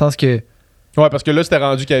 dans le sens que... Ouais, parce que là, c'était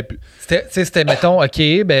rendu qu'il y avait plus... C'était, mettons, OK,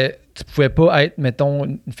 ben, tu pouvais pas être, mettons,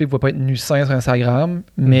 une fille pouvait pas être nue sain sur Instagram,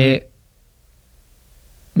 mais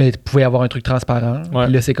tu pouvais avoir un truc transparent. Ouais.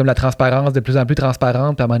 Puis là, c'est comme la transparence de plus en plus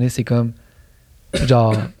transparente, puis à un moment donné, c'est comme,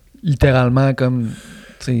 genre, littéralement comme...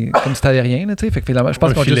 comme si t'avais rien, là, tu sais. Fait que je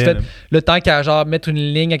pense qu'on a juste fait le temps qu'à genre mettre une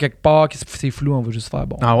ligne à quelque part, que c'est flou, on va juste faire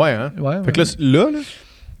bon. Ah ouais, hein? Ouais, fait que là,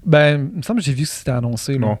 ben, il me semble que j'ai vu que c'était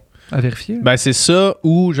annoncé, là, à vérifier. Ben, c'est ça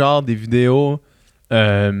ou genre des vidéos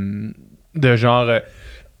de genre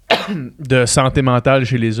de santé mentale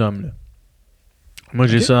chez les hommes, là. Moi,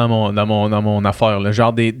 j'ai ça dans mon affaire, là.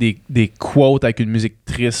 Genre des quotes avec une musique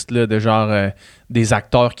triste, là, de genre des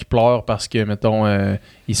acteurs qui pleurent parce que, mettons,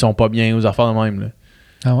 ils sont pas bien aux affaires de même, là.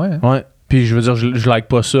 Ah ouais? Ouais. Puis je veux dire, je like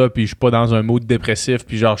pas ça, puis je suis pas dans un mood dépressif,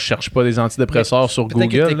 puis genre, je cherche pas des antidépresseurs sur Google.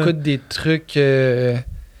 Peut-être que t'écoutes des trucs... je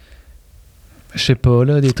sais pas,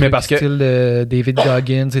 là, des trucs style David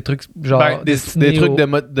Goggins, des trucs genre... des trucs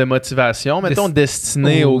de motivation, mettons,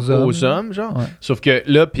 destinés aux hommes, genre. Ouais. Sauf que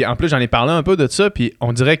là, puis en plus, j'en ai parlé un peu de ça, puis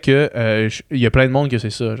on dirait que il y a plein de monde que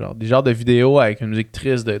c'est ça, genre, des genres de vidéos avec une musique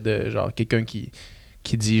triste de genre, quelqu'un qui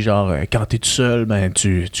dit, genre, quand t'es tout seul, ben,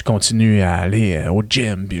 tu continues à aller au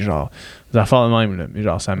gym, puis genre, des affaires de même, là, mais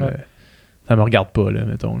genre, ça me regarde pas, là,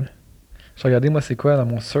 mettons, là. Je regardais, moi, c'est quoi dans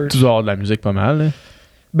mon search? Tu dois avoir de la musique pas mal, là.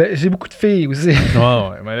 Ben, j'ai beaucoup de filles aussi.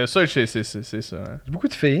 Ouais, mais le search, c'est ça. Hein. J'ai beaucoup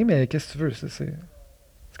de filles, mais qu'est-ce que tu veux? C'est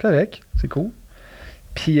correct, c'est cool.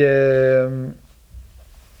 Puis,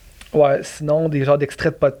 ouais, sinon, des genres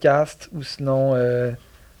d'extraits de podcast ou sinon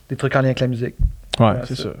des trucs en lien avec la musique. Ouais,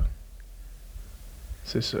 c'est ça.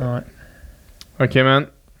 C'est ça. Ouais. Ok, man.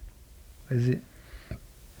 Vas-y.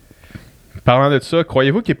 Parlant de ça,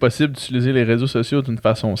 croyez-vous qu'il est possible d'utiliser les réseaux sociaux d'une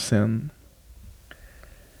façon saine?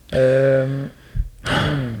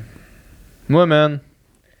 Moi, man,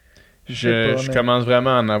 je commence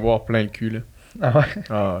vraiment à en avoir plein le cul, là. Ah ouais?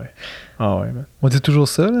 Ah ouais, man. On dit toujours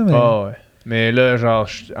ça, là, mais... Ah ouais. Mais là, genre,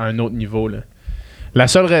 à un autre niveau, là. La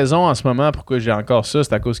seule raison en ce moment pourquoi j'ai encore ça,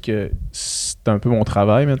 c'est à cause que c'est un peu mon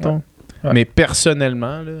travail, mettons. Ouais. Mais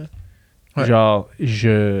personnellement, là, genre,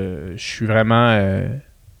 je suis vraiment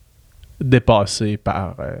dépassé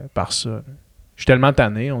par ça. Je suis tellement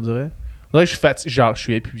tanné, on dirait. On dirait que je suis fatigué, genre, je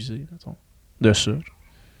suis épuisé, mettons, de ça.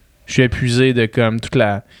 Je suis épuisé de comme toute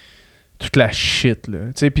la shit, là.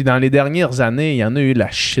 Tu sais, puis dans les dernières années, il y en a eu de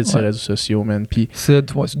la shit sur les réseaux sociaux, man. Puis c'est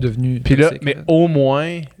devenu... Puis là, toxique, mais au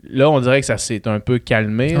moins, là, on dirait que ça s'est un peu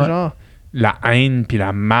calmé, genre. La haine, puis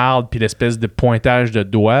la marde, puis l'espèce de pointage de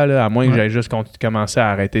doigts, là, à moins que j'aille juste commencer à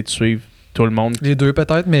arrêter de suivre tout le monde. Les deux,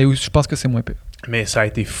 peut-être, mais je pense que c'est moins pire. Mais ça a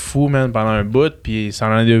été fou, man, pendant un bout, puis ça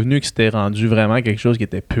en est devenu que c'était rendu vraiment quelque chose qui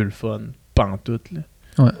était plus le fun, pantoute, là.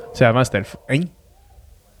 Ouais. Tu sais, avant, c'était le fun. Hein?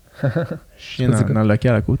 Chien dans le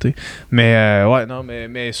local à côté. Mais ouais, non,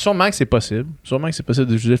 mais sûrement que c'est possible. Sûrement que c'est possible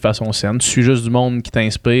de juger de façon saine. Tu suis juste du monde qui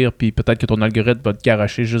t'inspire, puis peut-être que ton algorithme va te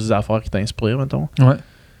garocher juste des affaires qui t'inspirent, mettons. Ouais.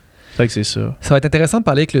 C'est vrai que c'est ça. Ça va être intéressant de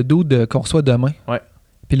parler avec le dude qu'on reçoit demain. Ouais.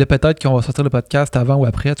 Puis là, peut-être qu'on va sortir le podcast avant ou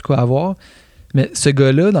après, en tout cas, à voir. Mais ce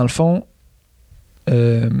gars-là, dans le fond,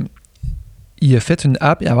 il a fait une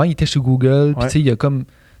app. Et avant, il était chez Google. Puis tu sais, il a comme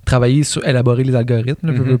travaillé sur élaborer les algorithmes,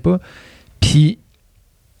 là, je veux pas. Puis,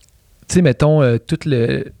 tu sais, mettons,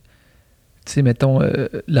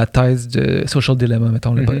 la thèse de Social Dilemma,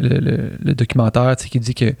 mettons, le documentaire, tu sais, qui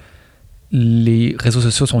dit que les réseaux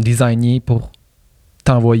sociaux sont designés pour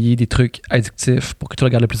t'envoyer des trucs addictifs pour que tu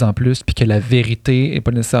regardes de plus en plus, puis que la vérité n'est pas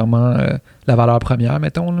nécessairement la valeur première,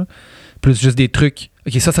 mettons, là. Plus juste des trucs.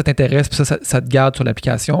 OK, ça t'intéresse, puis ça te garde sur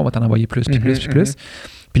l'application, on va t'en envoyer plus, puis plus, puis plus.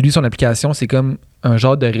 Puis lui, son application, c'est comme un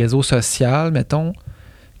genre de réseau social, mettons,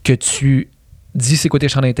 que tu dis c'est quoi tes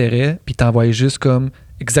champs d'intérêt, puis t'envoies juste comme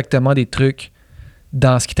exactement des trucs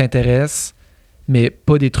dans ce qui t'intéresse, mais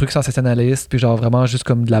pas des trucs sensationnalistes, puis genre vraiment juste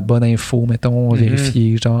comme de la bonne info, mettons,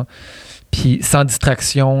 vérifiée, genre. Puis sans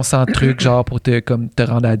distraction, sans truc, genre pour te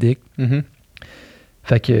rendre addict.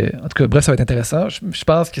 Fait que, en tout cas, bref, ça va être intéressant. Je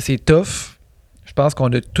pense que c'est tough. Je pense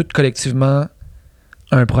qu'on a tous collectivement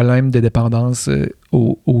un problème de dépendance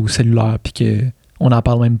au cellulaire, puis qu'on n'en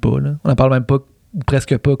parle même pas, là. On n'en parle même pas,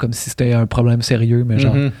 presque pas, comme si c'était un problème sérieux, mais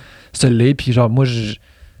genre, ça l'est. Puis genre, moi,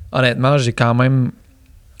 honnêtement, j'ai quand même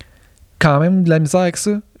de la misère avec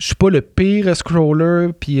ça. Je suis pas le pire scroller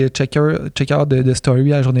puis checker de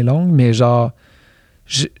story à la journée longue, mais genre,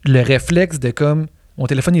 le réflexe de comme, mon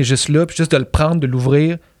téléphone est juste là, puis juste de le prendre, de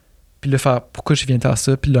l'ouvrir, puis de faire pourquoi je viens de faire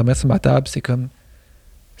ça, puis de le mettre sur ma table, c'est comme,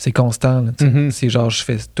 c'est constant, là, c'est genre, je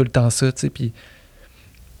fais tout le temps ça, tu sais, puis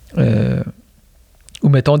ou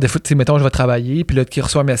mettons, des fois, mettons, je vais travailler, puis là, qui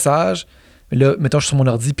reçoit un message, mais là, mettons, je suis sur mon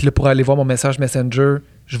ordi, puis là, pour aller voir mon message Messenger,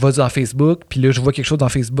 je vais dans Facebook, puis là, je vois quelque chose dans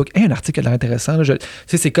Facebook. Hey, un article a l'air intéressant. Là, tu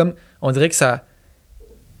sais, c'est comme, on dirait que ça...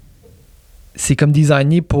 C'est comme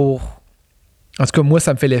designé pour... En tout cas, moi,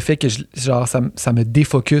 ça me fait l'effet que, genre, ça me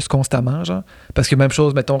défocus constamment, genre. Parce que même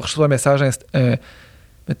chose, mettons, je reçois un message,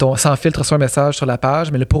 mettons, sans filtre, je reçois un message sur la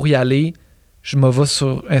page, mais là, pour y aller, je m'en vais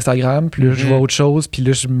sur Instagram, puis là, je vois autre chose, puis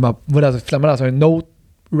là, je m'en vais finalement dans un autre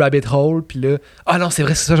rabbit hole, puis là, ah non, c'est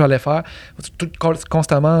vrai, c'est ça que j'allais faire. Tout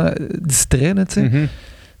constamment distrait, là, tu sais.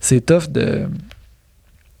 C'est tough de...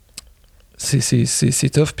 C'est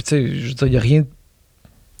tough, puis tu sais, je veux dire, il n'y a rien...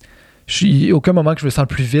 Il n'y a aucun moment que je me sens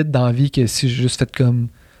plus vite dans la vie que si j'ai juste fait comme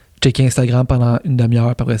checker Instagram pendant une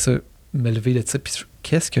demi-heure, puis après ça, me lever de ça, puis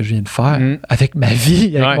qu'est-ce que je viens de faire avec ma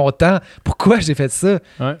vie, avec mon temps? Pourquoi j'ai fait ça?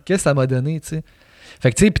 Qu'est-ce que ça m'a donné, tu sais?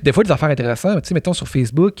 Fait que, tu sais, puis des fois, des affaires intéressantes, tu sais, mettons sur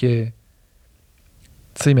Facebook... tu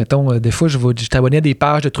sais, mettons, des fois, je t'abonne à des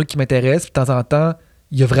pages de trucs qui m'intéressent, puis de temps en temps,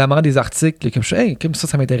 il y a vraiment des articles comme je hey, comme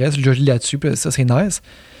ça m'intéresse, je lis là-dessus, puis ça, c'est nice.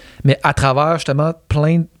 Mais à travers, justement,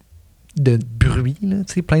 plein de bruit, là,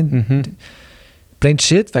 tu sais, plein de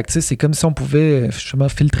shit. Fait que, tu sais, c'est comme si on pouvait, justement,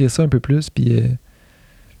 filtrer ça un peu plus, puis...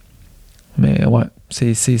 mais, ouais,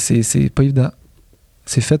 c'est pas évident.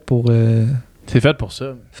 C'est fait pour... c'est fait pour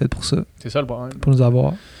ça. Fait pour ça. C'est ça, le problème. Pour nous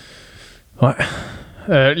avoir.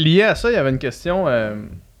 Ouais. Lié à ça, il y avait une question,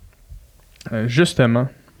 justement.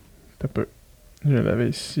 Un peu. Je l'avais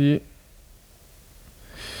ici.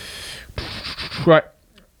 Ouais.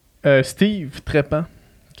 Steve Trépant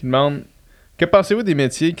qui demande que pensez-vous des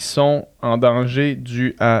métiers qui sont en danger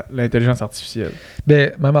dû à l'intelligence artificielle?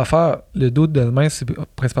 Ben, même affaire. Le doute de demain, c'est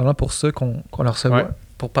principalement pour ça qu'on le recevait.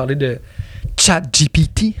 Pour parler de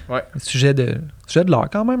ChatGPT. Ouais. Sujet de l'heure,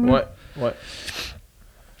 quand même. Là. Ouais.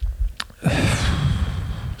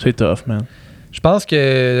 C'est tough, man. Je pense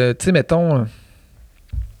que, tu sais, mettons,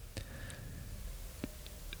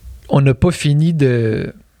 on n'a pas fini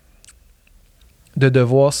de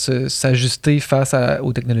devoir s'ajuster face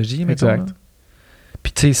aux technologies, mettons. Exact.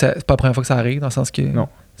 Puis, tu sais, c'est pas la première fois que ça arrive, dans le sens que, à une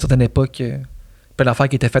certaine époque, plein d'affaires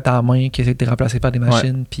qui étaient faites à la main, qui étaient remplacées par des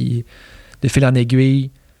machines, puis de fil en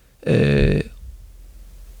aiguille,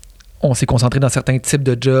 on s'est concentré dans certains types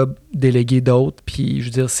de jobs, délégués d'autres, puis je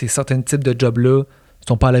veux dire, ces certains types de jobs-là ne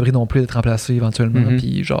sont pas à l'abri non plus d'être remplacés éventuellement,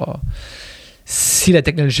 puis genre, si la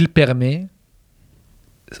technologie le permet,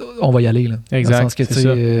 on va y aller, là. Exact, dans le sens que, tu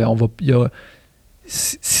sais,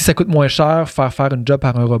 si ça coûte moins cher faire une job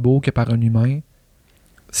par un robot que par un humain,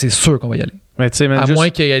 c'est sûr qu'on va y aller. Mais à moins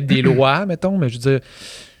qu'il y ait des lois, mettons, mais je veux dire,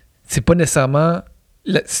 c'est pas nécessairement...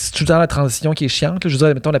 c'est tout le temps la transition qui est chiante. Là. Je veux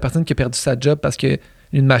dire, mettons, la personne qui a perdu sa job parce qu'une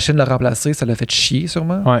machine l'a remplacé, ça l'a fait chier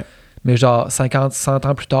sûrement. Ouais. Mais genre, 50, 100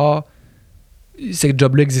 ans plus tard, ce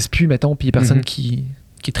job-là n'existe plus, mettons, puis il y a personne qui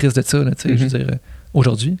est triste de ça, là, je veux dire,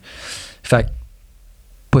 aujourd'hui. Fait que,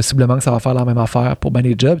 possiblement que ça va faire la même affaire pour ben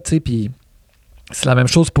les jobs, tu sais, puis c'est la même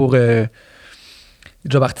chose pour les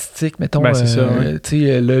jobs artistiques, mettons. Ben, c'est ça, ouais. Tu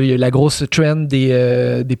sais, là, il y a la grosse trend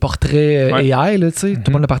des portraits AI, là, tu sais. Tout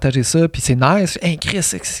le monde a partagé ça, puis c'est nice. Hey, Chris,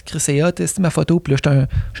 c'est hot, c'est ma photo, puis là, je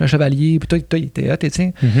suis un chevalier, puis toi, il était hot, tu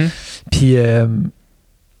sais. Puis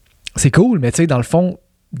c'est cool, mais tu sais, dans le fond,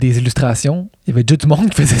 des illustrations, il y avait déjà du monde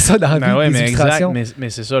qui faisait ça dans la vie, des illustrations. Exact, mais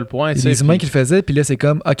c'est ça le point. Il y a des humains qui le faisaient, puis là, c'est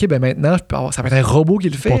comme, OK, ben maintenant, ça peut être un robot qui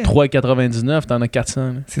le fait. Pour 3,99, t'en as 400.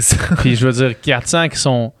 Là. C'est ça. Puis je veux dire, 400 qui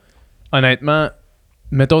sont, honnêtement,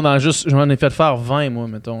 mettons, j'en ai fait faire 20, moi,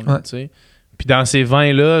 mettons, tu sais. Puis dans ces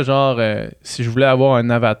 20-là, genre, si je voulais avoir un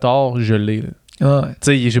avatar, je l'ai. Tu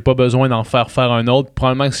sais, j'ai pas besoin d'en faire un autre.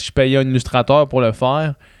 Probablement que si je payais un illustrateur pour le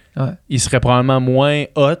faire, il serait probablement moins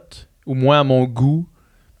hot ou moins à mon goût.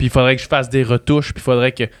 Puis il faudrait que je fasse des retouches. Puis il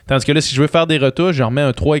faudrait que... Tandis que là, si je veux faire des retouches, je remets un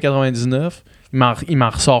 3,99. Il m'en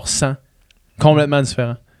ressort 100. Complètement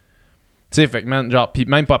différent. Tu sais, fait que, man, genre... Puis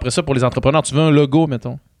même pas après ça, pour les entrepreneurs, tu veux un logo,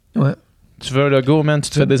 mettons. Ouais. Tu veux un logo, man, tu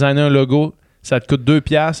te fais designer un logo, ça te coûte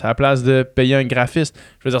 2$ à la place de payer un graphiste.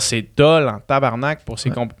 Je veux dire, c'est dole en tabarnak pour ces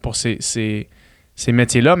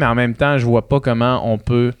métiers-là, mais en même temps, je vois pas comment on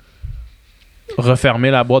peut refermer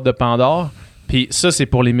la boîte de Pandore. Puis ça, c'est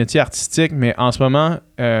pour les métiers artistiques, mais en ce moment,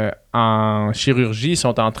 en chirurgie, ils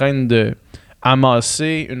sont en train de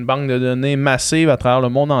amasser une banque de données massive à travers le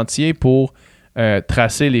monde entier pour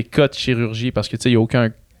tracer les cas de chirurgie, parce que, tu sais, il n'y a aucun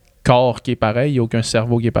corps qui est pareil, il n'y a aucun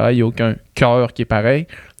cerveau qui est pareil, il n'y a aucun cœur qui est pareil,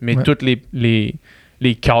 mais tous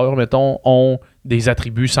les cœurs, mettons, ont des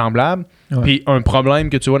attributs semblables. Puis un problème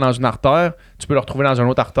que tu vois dans une artère, tu peux le retrouver dans une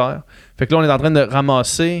autre artère. Fait que là, on est en train de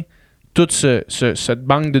ramasser toute cette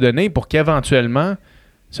banque de données pour qu'éventuellement,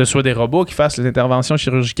 ce soit des robots qui fassent les interventions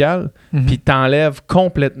chirurgicales, puis t'enlèvent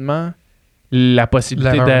complètement la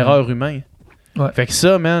possibilité d'erreur humaine. Fait que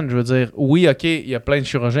ça, man, je veux dire, oui, OK, il y a plein de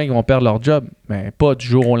chirurgiens qui vont perdre leur job, mais pas du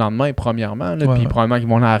jour au lendemain, premièrement. Puis probablement qu'ils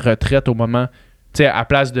vont aller à la retraite au moment... Tu sais, à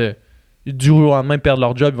place de du jour au lendemain perdre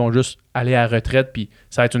leur job, ils vont juste aller à la retraite, puis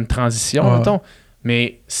ça va être une transition, mettons.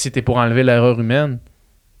 Mais si t'es pour enlever l'erreur humaine,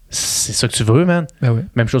 c'est ça que tu veux, man. Ben oui.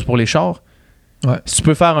 Même chose pour les chars. Si tu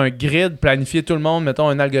peux faire un grid, planifier tout le monde, mettons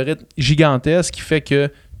un algorithme gigantesque qui fait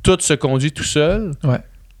que tout se conduit tout seul,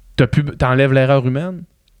 t'enlèves l'erreur humaine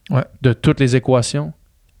de toutes les équations.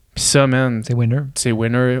 Puis ça, man, c'est winner. C'est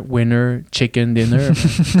winner, chicken dinner.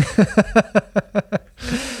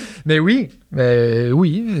 Mais oui,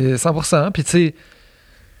 100%. Puis tu sais,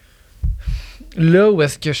 là où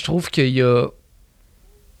est-ce que je trouve qu'il y a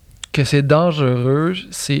que c'est dangereux,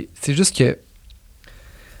 c'est juste que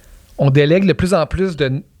on délègue de plus en plus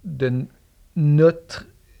de notre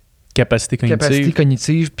capacité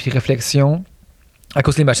cognitive puis réflexion à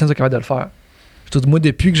cause que les machines sont capables de le faire. Je trouve, moi,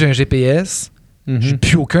 depuis que j'ai un GPS, j'ai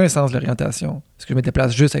plus aucun sens de l'orientation. Parce que je me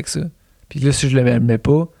déplace juste avec ça. Puis là, si je le mets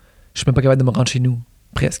pas, je suis même pas capable de me rendre chez nous.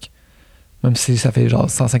 Presque. Même si ça fait genre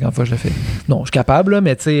 150 fois que je le fais. Non, je suis capable, là,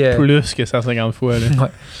 mais tu sais... Plus que 150 fois, là.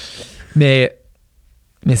 Mais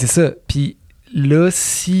c'est ça. Puis là,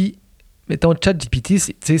 si... Mettons, ChatGPT,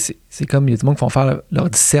 c'est comme... Il y a du monde qui font faire leur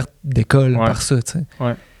disserte d'école par ça, tu sais.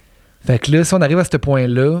 Fait que là, si on arrive à ce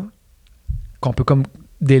point-là, qu'on peut comme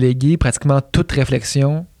déléguer pratiquement toute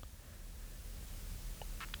réflexion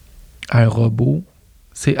à un robot,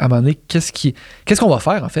 c'est à un moment donné, qu'est-ce qu'on va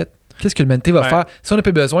faire, en fait? Qu'est-ce que l'humanité va faire? Si on n'a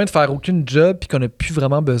plus besoin de faire aucune job puis qu'on n'a plus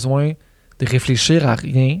vraiment besoin de réfléchir à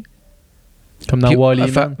rien... Comme dans Wall-E.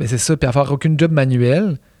 C'est ça, puis à faire aucune job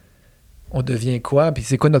manuelle, on devient quoi? Puis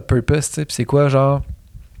c'est quoi notre purpose, tu sais? Puis c'est quoi, genre...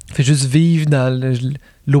 Fait juste vivre dans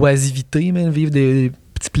l'oisivité, man, vivre des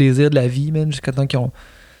petits plaisirs de la vie, man, jusqu'à temps qu'on...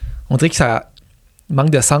 On dirait que ça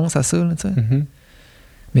manque de sens à ça, là, tu sais.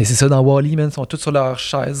 Mais c'est ça, dans Wall-E, man, ils sont tous sur leur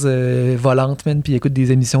chaise volante, man, puis ils écoutent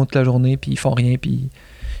des émissions toute la journée, puis ils font rien, puis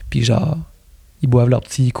genre, ils boivent leur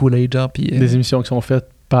petit Kool-Aid, genre, puis... des émissions qui sont faites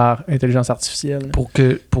par intelligence artificielle. Pour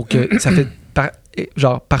que ça fait,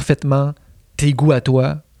 genre, parfaitement tes goûts à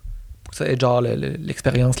toi. Pour que ça ait genre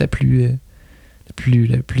l'expérience la plus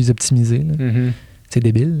optimisée. Là. Mm-hmm. C'est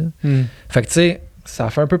débile. Là. Mm. Fait que tu sais, ça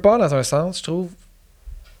fait un peu peur dans un sens, je trouve.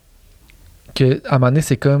 Que à un moment donné,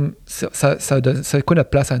 c'est comme. C'est quoi notre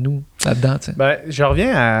place à nous là-dedans, tu sais? Ben, je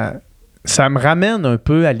reviens à. Ça me ramène un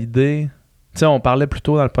peu à l'idée. Tu sais, on parlait plus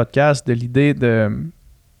tôt dans le podcast de l'idée de.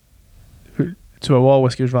 Tu vas voir où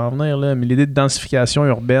est-ce que je vais en venir, là, mais l'idée de densification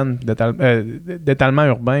urbaine, d'étalement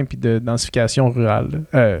urbain puis de densification rurale.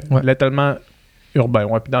 L'étalement urbain,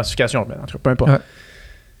 ouais, puis densification urbaine, en tout cas, peu importe. Ouais.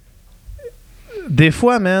 Des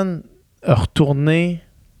fois, man, retourner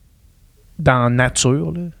dans la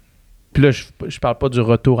nature, là. Puis là, je parle pas du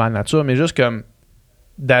retour à la nature, mais juste comme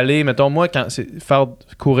d'aller, mettons, moi, quand c'est faire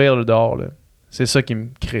courir le dehors, là, c'est ça qui me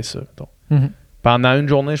crée ça, mettons. Mm-hmm. Pendant une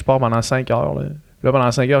journée, je pars pendant 5 heures, là. Là,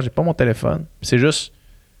 pendant 5 heures, j'ai pas mon téléphone. C'est juste...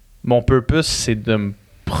 Mon purpose, c'est de me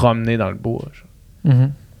promener dans le bois. Mm-hmm.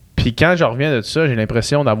 Puis quand je reviens de ça, j'ai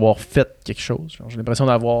l'impression d'avoir fait quelque chose. Genre. J'ai l'impression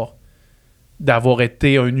d'avoir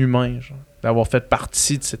été un humain. Genre. D'avoir fait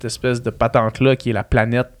partie de cette espèce de patente-là qui est la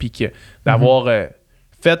planète. Puis d'avoir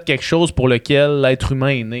fait quelque chose pour lequel l'être humain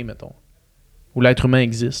est né, mettons. Ou l'être humain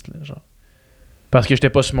existe. Là, genre. Parce que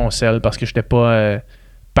j'étais pas sur mon cell. Parce que j'étais pas...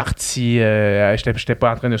 parti, j'étais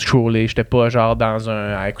pas en train de scroller, j'étais pas genre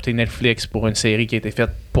à écouter Netflix pour une série qui a été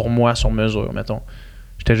faite pour moi sur mesure, mettons.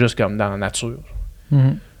 J'étais juste comme dans la nature.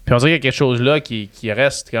 Mm-hmm. Puis on dirait qu'il y a quelque chose là qui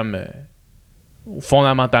reste comme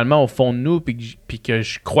fondamentalement au fond de nous, puis que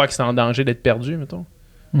je crois que c'est en danger d'être perdu, mettons.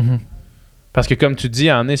 Mm-hmm. Parce que comme tu dis,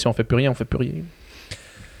 si on fait plus rien, on fait plus rien.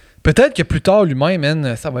 Peut-être que plus tard, l'humain,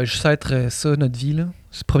 man, ça va juste être ça, notre vie, là.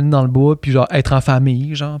 Se promener dans le bois, puis genre être en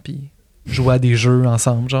famille, genre, puis jouer à des jeux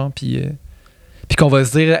ensemble, genre, puis qu'on va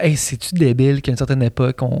se dire, hey, c'est-tu débile qu'à une certaine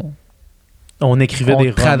époque, on écrivait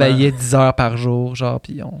des romans. On travaillait 10 heures par jour, genre,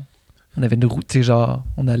 puis on avait une route, tu sais, genre,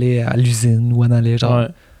 on allait à l'usine ou on allait, genre,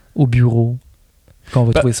 au bureau. Qu'on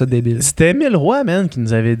va trouver ça débile. C'était Émile Roy, man, qui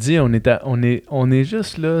nous avait dit, on est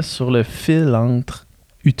juste là sur le fil entre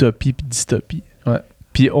utopie et dystopie. Ouais.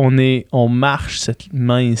 Puis on marche cette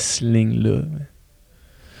mince ligne-là.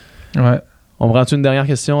 Ouais. On me rend-tu une dernière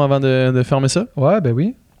question avant de fermer ça? Ouais, ben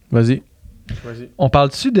oui. Vas-y. On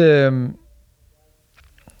parle-tu de...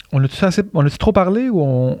 On a-tu trop parlé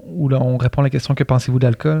ou là, on répond à la question que pensez-vous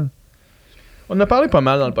d'alcool? On en a parlé pas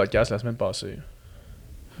mal dans le podcast la semaine passée.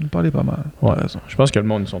 On a parlé pas mal. Ouais, je pense que le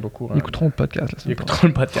monde, ils sont au courant. Ils écouteront le podcast la semaine passée. Ils écouteront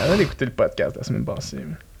le podcast. Allez écouter le podcast la semaine passée.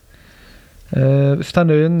 Si t'en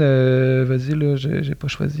as une, vas-y, là, j'ai pas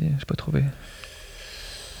choisi. J'ai pas trouvé.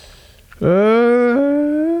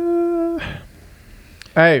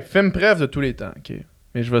 Hey, film préf de tous les temps, OK.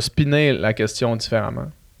 Mais je vais spinner la question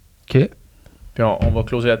différemment. OK. Puis on va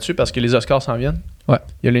closer là-dessus parce que les Oscars s'en viennent. Ouais.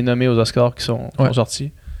 Il y a les nommés aux Oscars qui sont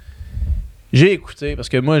sortis. J'ai écouté, parce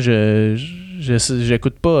que moi,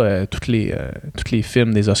 j'écoute pas tous les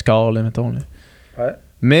films des Oscars, là, mettons. Là. Ouais.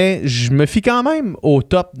 Mais je me fie quand même au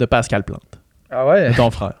top de Pascal Plante. Ah ouais? De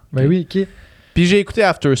ton frère. Ben oui, OK. Puis j'ai écouté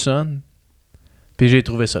After Sun, puis j'ai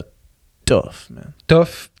trouvé ça tough, man.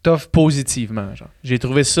 Tough. Positivement, genre. J'ai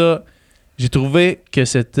trouvé que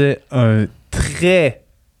c'était un très,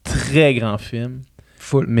 très grand film.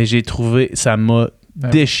 Full. Mais j'ai trouvé, ça m'a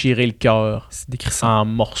déchiré le cœur en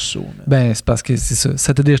morceaux. Man. Ben, c'est parce que c'est ça.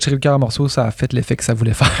 Ça t'a déchiré le cœur en morceaux, ça a fait l'effet que ça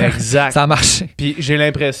voulait faire. Exact. Ça a marché. Puis j'ai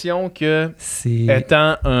l'impression que,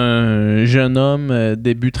 étant un jeune homme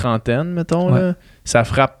début trentaine, mettons, là, ça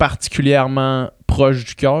frappe particulièrement proche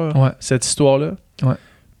du cœur, cette histoire-là. Ouais.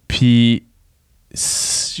 Puis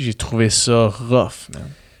j'ai trouvé ça rough, man.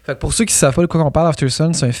 Fait que pour ceux qui savent pas de quoi on parle, After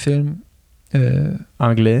Sun, c'est un film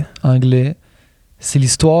anglais. C'est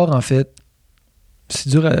l'histoire, en fait. C'est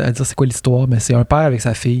dur à dire c'est quoi l'histoire, mais c'est un père avec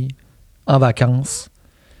sa fille en vacances.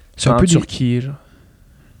 C'est un peu Turquie, genre.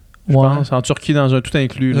 Je pense, en Turquie, dans un tout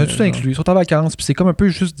inclus. Dans un tout inclus. Ils sont en vacances, puis c'est comme un peu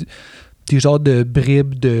juste des genres de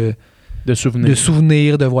bribes de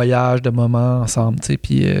souvenirs, de voyages, de moments ensemble, tu sais.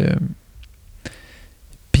 Puis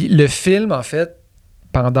le film, en fait,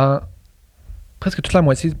 pendant presque toute la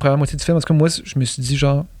première moitié du film, en tout cas, moi, je me suis dit,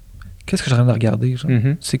 genre, qu'est-ce que j'ai en train de regarder? Genre?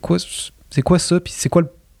 Mm-hmm. C'est quoi ça? Puis c'est quoi le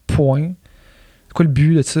point? C'est quoi le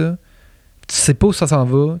but de ça? Tu sais pas où ça s'en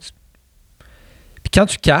va. Puis quand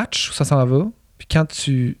tu catches où ça s'en va, puis quand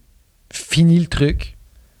tu finis le truc,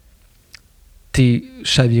 t'es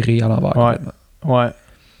chaviré à l'envers. Ouais.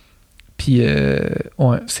 Puis,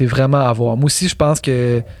 c'est vraiment à voir. Moi aussi, je pense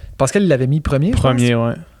que Pascal, il l'avait mis premier.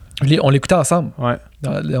 Ouais. On l'écoutait ensemble. Ouais.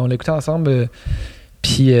 On l'écoutait ensemble.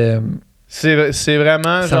 Puis... c'est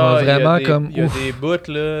vraiment... Ça genre, va vraiment il y a des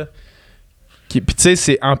bouts, là... Puis tu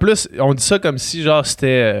sais, en plus, on dit ça comme si, genre,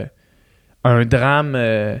 c'était un drame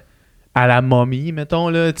à la momie, mettons,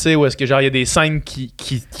 là, tu sais, où est-ce que, genre, il y a des scènes qui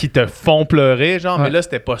te font pleurer, genre, mais là,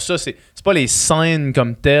 c'était pas ça. C'est pas les scènes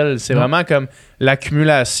comme telles. C'est vraiment comme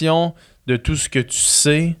l'accumulation de tout ce que tu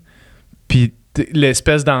sais, puis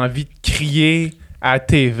l'espèce d'envie de crier à la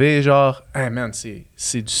TV, genre, hey man,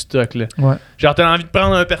 c'est du stock, là. Ouais. Genre, t'as envie de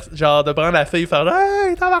prendre de prendre la fille et faire,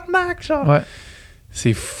 hey, tabarnak, genre. Ouais.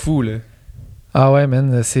 C'est fou, là. Ah ouais,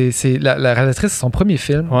 man. C'est la réalisatrice, c'est son premier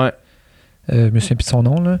film. Ouais. Je me souviens plus de son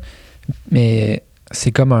nom, là. Mais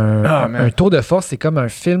c'est comme un tour de force. C'est comme un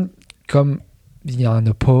film comme il n'y en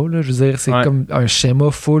a pas, là. Je veux dire, c'est comme un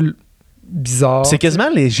schéma full bizarre. C'est quasiment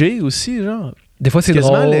léger aussi, genre. Des fois, c'est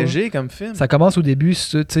quasiment drôle. léger comme film. Ça commence au début,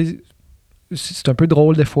 tu sais, c'est un peu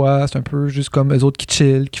drôle des fois. C'est un peu juste comme eux autres qui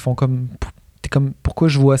chill, qui font comme... T'es comme, pourquoi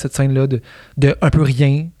je vois cette scène-là de un peu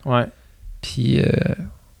rien? Ouais. Puis...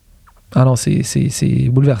 Ah non, c'est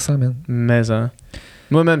bouleversant, man. Mais, hein.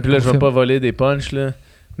 Moi, même, puis là, je vais pas voler des punchs, là.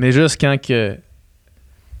 Mais juste quand que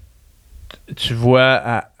tu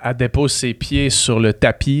vois, elle dépose ses pieds sur le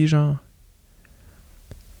tapis, genre.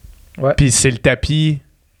 Ouais. Puis c'est le tapis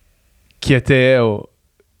qui était...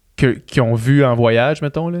 qu'ils ont vu en voyage,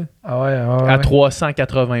 mettons, là. Ah ouais. À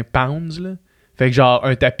 380 pounds, là. Fait que genre,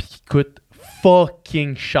 un tapis qui coûte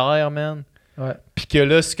fucking cher, man. Ouais. Puis que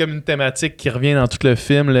là, c'est comme une thématique qui revient dans tout le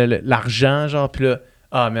film, l'argent, genre. Puis là,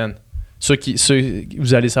 ah, man.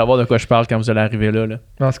 Vous allez savoir de quoi je parle quand vous allez arriver là.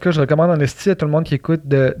 En tout cas, je recommande en esti à tout le monde qui écoute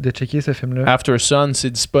de checker ce film-là. After Sun,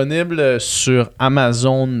 c'est disponible sur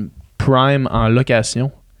Amazon Prime en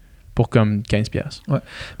location pour comme $15. Ouais.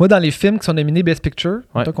 Moi, dans les films qui sont nominés Best Picture,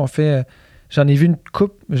 qu'on fait, j'en ai vu une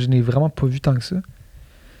coupe, mais je n'ai vraiment pas vu tant que ça.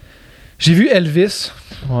 J'ai vu Elvis.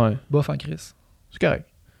 Ouais. Bof en Chris. C'est correct.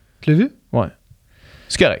 Tu l'as vu? Ouais.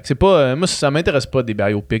 C'est correct. C'est pas, moi, ça m'intéresse pas des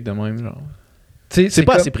biopics de même, genre. C'est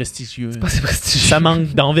pas assez prestigieux. C'est pas assez prestigieux. Ça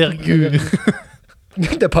manque d'envergure.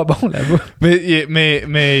 T'es pas bon là-bas.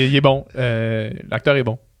 mais il est bon. L'acteur est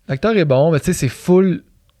bon. L'acteur est bon, mais tu sais, c'est full.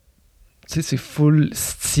 Tu sais, c'est full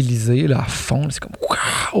stylisé là, à fond. C'est comme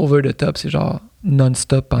wow, over the top. C'est genre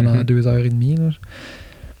non-stop pendant 2h30. Là.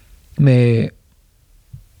 Mais.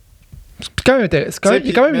 C'est quand même intéressant. Il y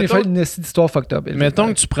a quand même une histoire fucked up. Mettons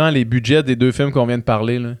que tu prends les budgets des deux films qu'on vient de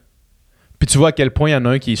parler, là. Puis tu vois à quel point il y en a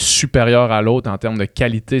un qui est supérieur à l'autre en termes de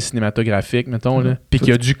qualité cinématographique, mettons, là. Puis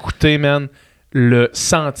qui a dû coûter, man, le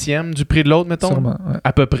centième du prix de l'autre, mettons. Sûrement, ouais.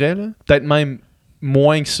 À peu près, là. Peut-être même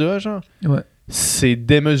moins que ça, genre. Ouais. C'est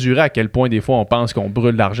démesuré à quel point, des fois, on pense qu'on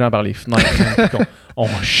brûle l'argent par les fenêtres. on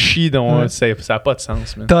chie, donc ça n'a pas de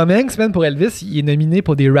sens, man. Tom Hanks, man, pour Elvis, il est nominé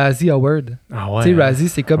pour des Razzie Awards. Ah ouais. Tu sais, Razzie,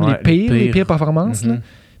 c'est comme les pires performances, là.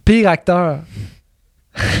 Pire acteur.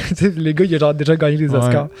 Tu sais, les gars, il a genre déjà gagné les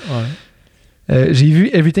Oscars. Ouais. J'ai vu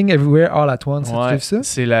Everything Everywhere All at Once. Ouais, tu as vu ça?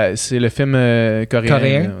 C'est le film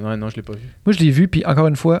coréen. Ouais, non, je l'ai pas vu. Moi, je l'ai vu, puis encore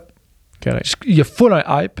une fois, il y a full un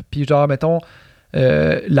hype. Puis genre, mettons,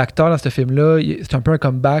 l'acteur dans ce film-là, c'est un peu un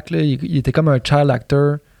comeback. Là. Il était comme un child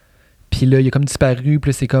actor. Puis là, il a comme disparu.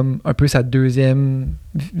 Puis là, c'est comme un peu sa deuxième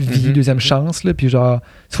vie, deuxième chance. Là. Puis genre,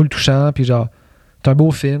 c'est full touchant. Puis genre, c'est un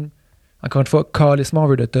beau film. Encore une fois, calissement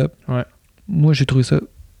over the top. Ouais. Moi, j'ai trouvé ça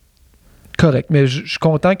correct, mais je suis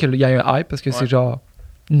content qu'il y ait un hype parce que c'est genre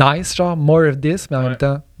nice, genre more of this, mais en même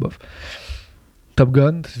temps, bof. Top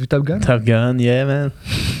Gun, t'as vu Top Gun? Top Gun, yeah, man.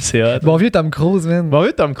 C'est hot. Bon vieux Tom Cruise, man. Bon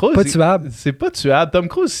vieux Tom Cruise. Pas tuable. C'est pas tuable. Tom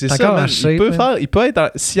Cruise, c'est encore ça, man. shape, Il peut être en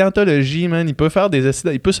scientologie, man. Il peut faire des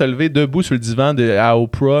essais. Il peut se lever debout sur le divan à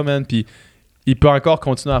Oprah, man. Puis il peut encore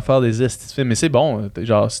continuer à faire des essais de films. Mais c'est bon.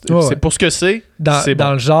 Genre, c'est pour ce que c'est. C'est bon.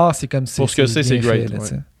 Dans le genre, c'est comme si. Pour ce que c'est great. Fait, là,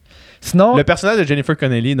 sinon, le personnage de Jennifer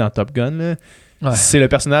Connelly dans Top Gun, là, c'est le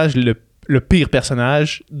personnage, le pire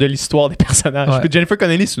personnage de l'histoire des personnages. Ouais. Jennifer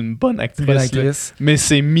Connelly, c'est une bonne actrice. Là, mais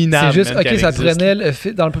c'est minable. C'est juste, ok, ça prenait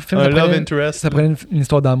dans le film, ça prenait une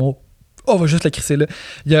histoire d'amour. Oh, on va juste la crisser là.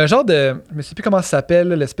 Il y a un genre de. Je me sais plus comment ça s'appelle,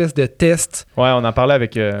 l'espèce de test. Ouais, on en parlait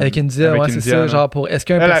avec India, ouais, c'est ça. Genre, pour. Est-ce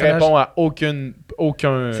qu'un personnage. Elle répond à aucun.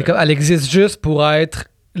 C'est comme, elle existe juste pour être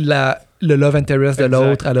le love interest de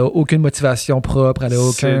l'autre. Elle a aucune motivation propre. Elle a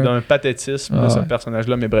aucun. C'est d'un pathétisme de ce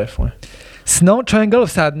personnage-là, mais bref, ouais. Sinon, Triangle of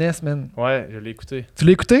Sadness, man. Ouais, je l'ai écouté. Tu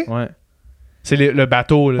l'as écouté? Ouais. C'est le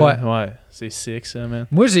bateau, là. Ouais. C'est sick, ça, man.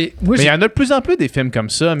 Mais il y en a de plus en plus des films comme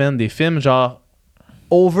ça, man. Des films genre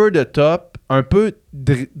over the top, un peu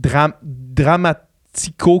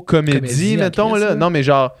dramatico-comédie, mettons, là. Non, mais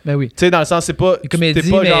genre, ben oui. Tu sais, dans le sens, c'est pas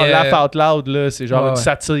genre laugh out loud, là. C'est genre une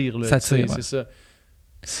satire, là. Satire, c'est ça.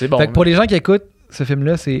 C'est bon. Fait que pour les gens qui écoutent ce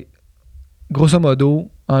film-là, c'est grosso modo,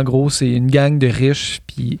 en gros, c'est une gang de riches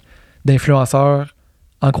puis d'influenceurs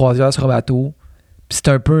en croisière sur un bateau. Puis c'est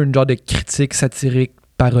un peu une genre de critique satirique,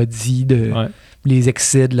 parodie de les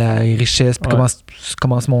excès de la richesse, puis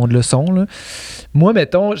comment ce monde-là sont. Là. Moi,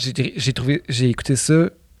 mettons, j'ai écouté ça,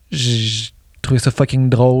 j'ai trouvé ça fucking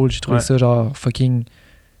drôle, j'ai trouvé ça genre fucking...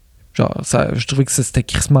 Genre, je trouvais que c'était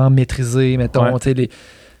crissement maîtrisé, mettons, tu sais,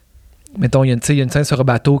 mettons, il y a une scène sur un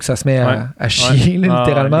bateau que ça se met à chier, là,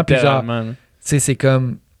 littéralement, puis genre, tu sais, c'est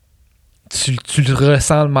comme... Tu le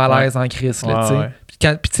ressens, le malaise en crise, là, tu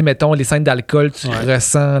sais. Puis, tu sais, mettons, les scènes d'alcool, tu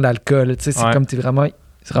ressens l'alcool, tu sais, c'est comme, c'est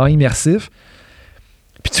vraiment immersif.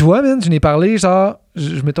 Puis tu vois, man, je n'ai parlé, genre,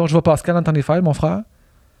 mettons, je vois Pascal dans les fêtes, mon frère,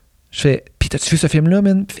 je fais, puis t'as-tu vu ce film-là,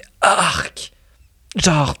 man? Puis il fait, arc!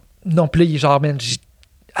 Genre, non, puis là, il est genre, man, j'ai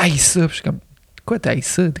haï ça. Puis je suis comme, quoi, t'as haï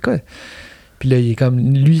ça? Quoi? Puis là, il est comme,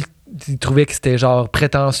 lui, il trouvait que c'était genre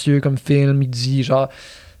prétentieux comme film. Il dit, genre,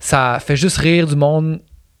 ça fait juste rire du monde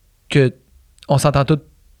que on s'entend tous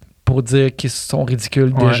pour dire qu'ils sont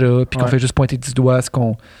ridicules déjà, puis qu'on fait juste pointer du doigt ce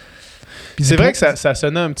qu'on. Puis c'est vrai que ça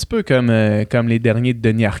sonnait un petit peu comme les derniers de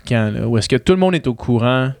Denis Arcand, là, où est-ce que tout le monde est au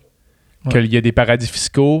courant qu'il y a des paradis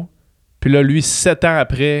fiscaux, puis là, lui, 7 ans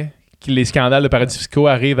après que les scandales de paradis fiscaux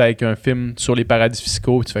arrivent avec un film sur les paradis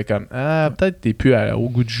fiscaux, tu fais comme, peut-être t'es plus au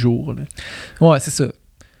goût du jour. Là. Ouais, c'est ça.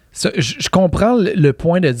 Je comprends le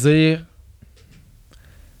point de dire,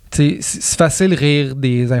 tu sais, c'est facile de rire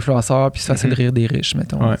des influenceurs, puis c'est facile de rire des riches,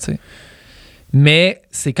 mettons, tu sais. Mais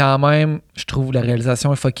c'est quand même, je trouve, la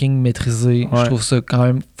réalisation est fucking maîtrisée. Je trouve ça quand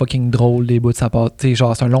même fucking drôle, les bouts de ça passe. Tu sais,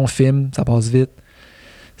 genre, c'est un long film, ça passe vite.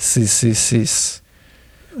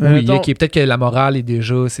 Oui, peut-être que la morale est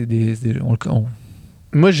déjà...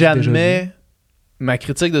 Moi, j'admets... Ma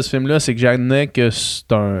critique de ce film-là, c'est que j'admets que c'est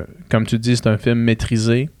un... Comme tu dis, c'est un film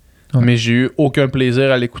maîtrisé. Mais j'ai eu aucun plaisir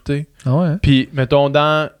à l'écouter. Ah ouais? Puis, mettons,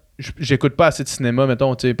 j'écoute pas assez de cinéma,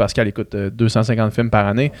 mettons, tu sais, Pascal écoute 250 films par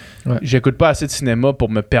année. J'écoute pas assez de cinéma pour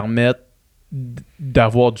me permettre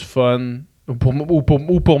d'avoir du fun ou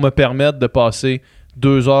pour me permettre de passer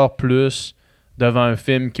 2 heures plus devant un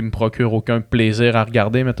film qui me procure aucun plaisir à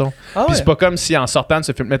regarder, mettons. Puis c'est pas comme si en sortant de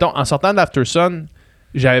ce film... Mettons, en sortant d'After Sun,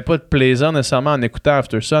 j'avais pas de plaisir nécessairement en écoutant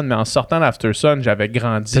After Sun, mais en sortant d'After Sun, j'avais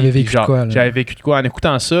grandi. T'avais vécu de quoi, là? J'avais vécu de quoi. En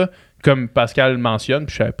écoutant ça, comme Pascal le mentionne,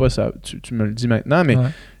 puis je savais pas, ça, tu me le dis maintenant, mais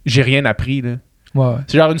j'ai rien appris, là.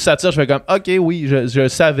 C'est genre une satire, je fais comme, OK, oui, je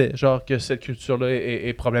savais, genre, que cette culture-là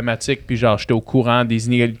est problématique, puis genre, j'étais au courant des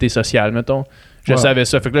inégalités sociales, mettons. Je savais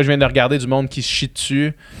ça. Fait que là, je viens de regarder du monde qui se chie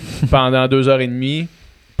dessus pendant 2h30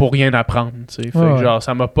 pour rien apprendre, tu sais. Fait que genre,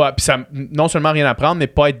 ça m'a pas... Puis ça, non seulement rien apprendre, mais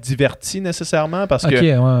pas être diverti nécessairement, parce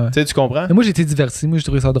que... Tu sais, tu comprends? Mais moi, j'ai été diverti. Moi, j'ai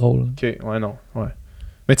trouvé ça drôle. OK,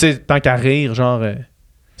 mais tu sais, tant qu'à rire, genre...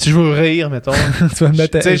 si je veux rire, mettons... tu vas me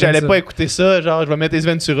mettre... Tu sais, j'allais pas écouter ça, genre, je vais mettre Ace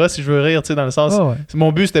Ventura si je veux rire, tu sais, dans le sens...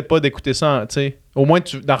 Mon but, c'était pas d'écouter ça, tu sais. Au moins,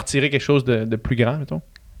 d'en retirer quelque chose de plus grand, mettons.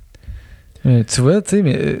 Tu vois, tu sais,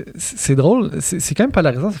 mais c'est drôle. C'est quand même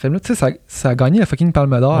polarisant, ce film-là. Tu sais, ça a gagné la fucking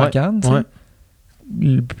Palme d'Or à Cannes, tu sais.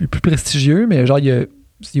 Le plus prestigieux, mais genre, il y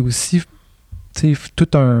a aussi, tu sais, tout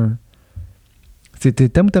un...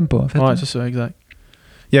 T'aimes ou t'aimes pas, en fait. Ouais, c'est ça, exact.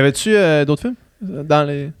 Y avait-tu d'autres films dans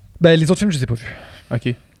les... Ben, les autres films, je les ai pas vus.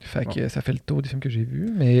 OK. Fait que ça fait le tour des films que j'ai vus,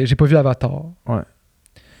 mais j'ai pas vu Avatar. Ouais.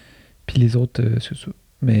 Puis les autres, c'est ça.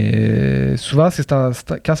 Mais souvent,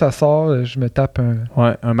 quand ça sort, je me tape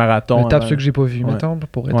un marathon. Je me tape ceux que j'ai pas vus, mettons,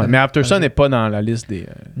 pour être... Mais After Sun n'est pas dans la liste des...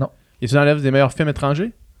 Non. Es-tu dans la liste des meilleurs films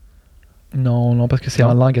étrangers? Non, parce que c'est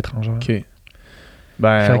en langue étrangère. OK.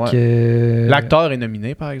 Ben, fait que... L'acteur est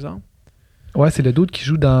nominé, par exemple. Ouais, c'est le dude qui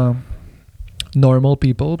joue dans Normal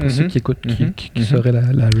People, pour ceux qui écoutent, qui sauraient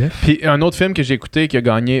la ref. Puis un autre film que j'ai écouté qui a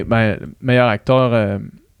gagné meilleur acteur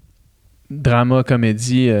drama,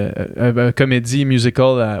 comédie, comédie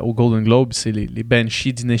musical au Golden Globe, c'est les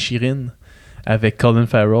Banshees d'Inisherin avec Colin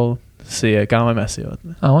Farrell. C'est quand même assez hot.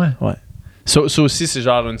 Là. Ah ouais? Ouais. Ça aussi, c'est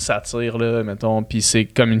genre une satire, là, mettons, puis c'est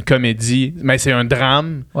comme une comédie, mais c'est un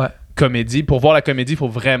drame, comédie. Pour voir la comédie, il faut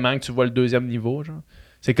vraiment que tu vois le deuxième niveau, genre.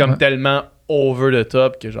 C'est comme tellement over the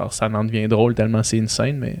top que genre ça en devient drôle tellement c'est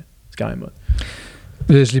insane, mais c'est quand même hot.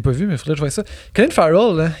 Je l'ai pas vu, mais il faudrait que je voie ça. Colin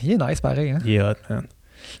Farrell, là, il est nice pareil. Hein? Il est hot, man.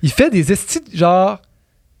 Il fait des estis, genre...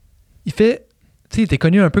 Il fait... Tu sais, il était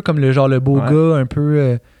connu un peu comme le beau gars, un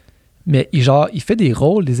peu... mais il fait des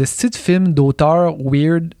rôles, des estis de films d'auteurs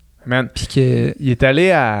weird. Man, puis que... il est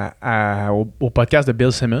allé au podcast de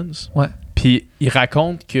Bill Simmons. Ouais. Puis il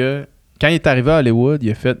raconte que quand il est arrivé à Hollywood,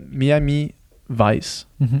 il a fait Miami Vice.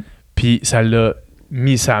 Puis ça l'a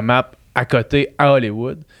mis sa map à côté à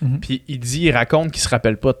Hollywood. Puis il raconte qu'il se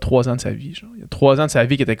rappelle pas de 3 ans de sa vie. Genre. Il y a 3 ans de sa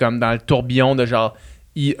vie qui était comme dans le tourbillon de genre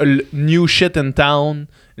le New Shit in Town,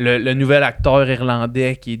 le nouvel acteur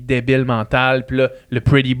irlandais qui est débile mental, puis là, le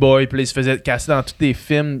Pretty Boy, puis là, il se faisait casser dans tous les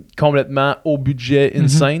films complètement au budget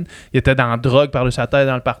insane. Il était dans la drogue par-dessus sa tête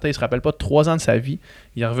dans le party, il se rappelle pas de 3 ans de sa vie.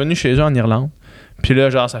 Il est revenu chez eux en Irlande, puis là,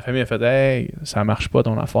 genre, sa famille a fait « Hey, ça marche pas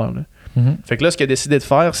ton affaire, là. Fait que là, ce qu'il a décidé de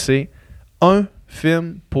faire, c'est un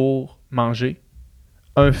film pour manger,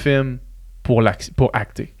 un film pour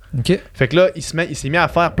acter. OK. Fait que là, il s'est mis à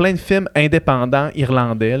faire plein de films indépendants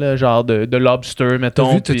irlandais, là, genre de Lobster,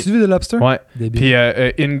 mettons. T'as-tu vu The Lobster? Ouais.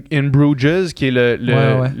 Débile. Puis In Bruges, qui est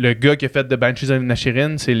le gars qui a fait The Banshees of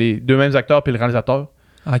Inisherin, c'est les 2 mêmes acteurs puis le réalisateur.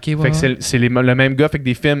 OK, ouais. Fait que c'est le même gars, fait que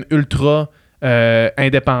des films ultra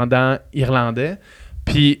indépendants irlandais.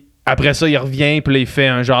 Puis après ça, il revient puis là, il fait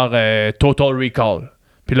un genre Total Recall.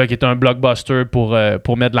 Puis là, qui est un blockbuster pour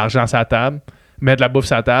mettre de l'argent sur la table, mettre de la bouffe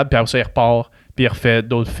sur la table, puis après ça, il repart. Puis il refait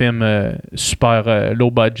d'autres films super low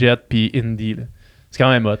budget puis indie. Là. C'est quand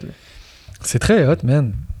même hot. Là. C'est très hot,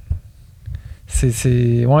 man.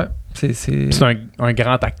 C'est un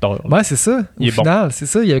grand acteur. Là. Ouais, c'est ça. Au final, c'est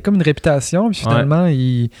ça. Il y avait comme une réputation. Puis finalement,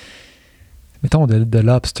 mettons, de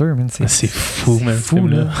Lobster, man. C'est fou, man. C'est fou,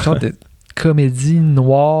 là. Genre de comédie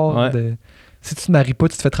noire. Ouais. Si tu te maries pas,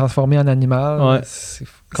 tu te fais transformer en animal. Ouais. C'est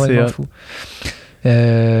complètement fou.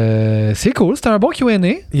 C'est cool, c'était un bon Q&A.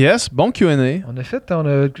 Yes, bon Q&A. On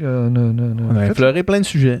a effleuré plein de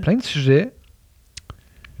sujets.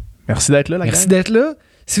 Merci d'être là, la gang. Merci d'être là.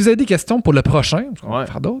 Si vous avez des questions pour le prochain, on va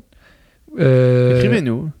faire d'autres.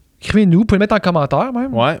 Écrivez-nous. Vous pouvez le mettre en commentaire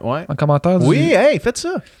même. Ouais. En commentaire du... Oui, hey, faites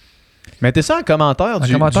ça. Mettez ça en commentaire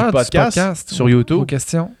du podcast sur YouTube. Vos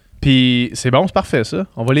questions. Puis c'est bon, c'est parfait ça.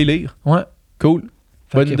 On va les lire. Ouais. Cool.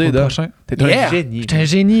 Bonne idée, Doc. T'es un génie. J'étais un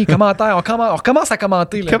génie. Commentaire. On recommence à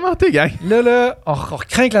commenter. Là. Commentez, gang. Là, on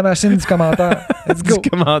recrinque la machine du commentaire. Let's go. Du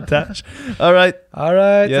commentage. All right.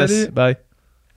 Yes. Salut. Bye.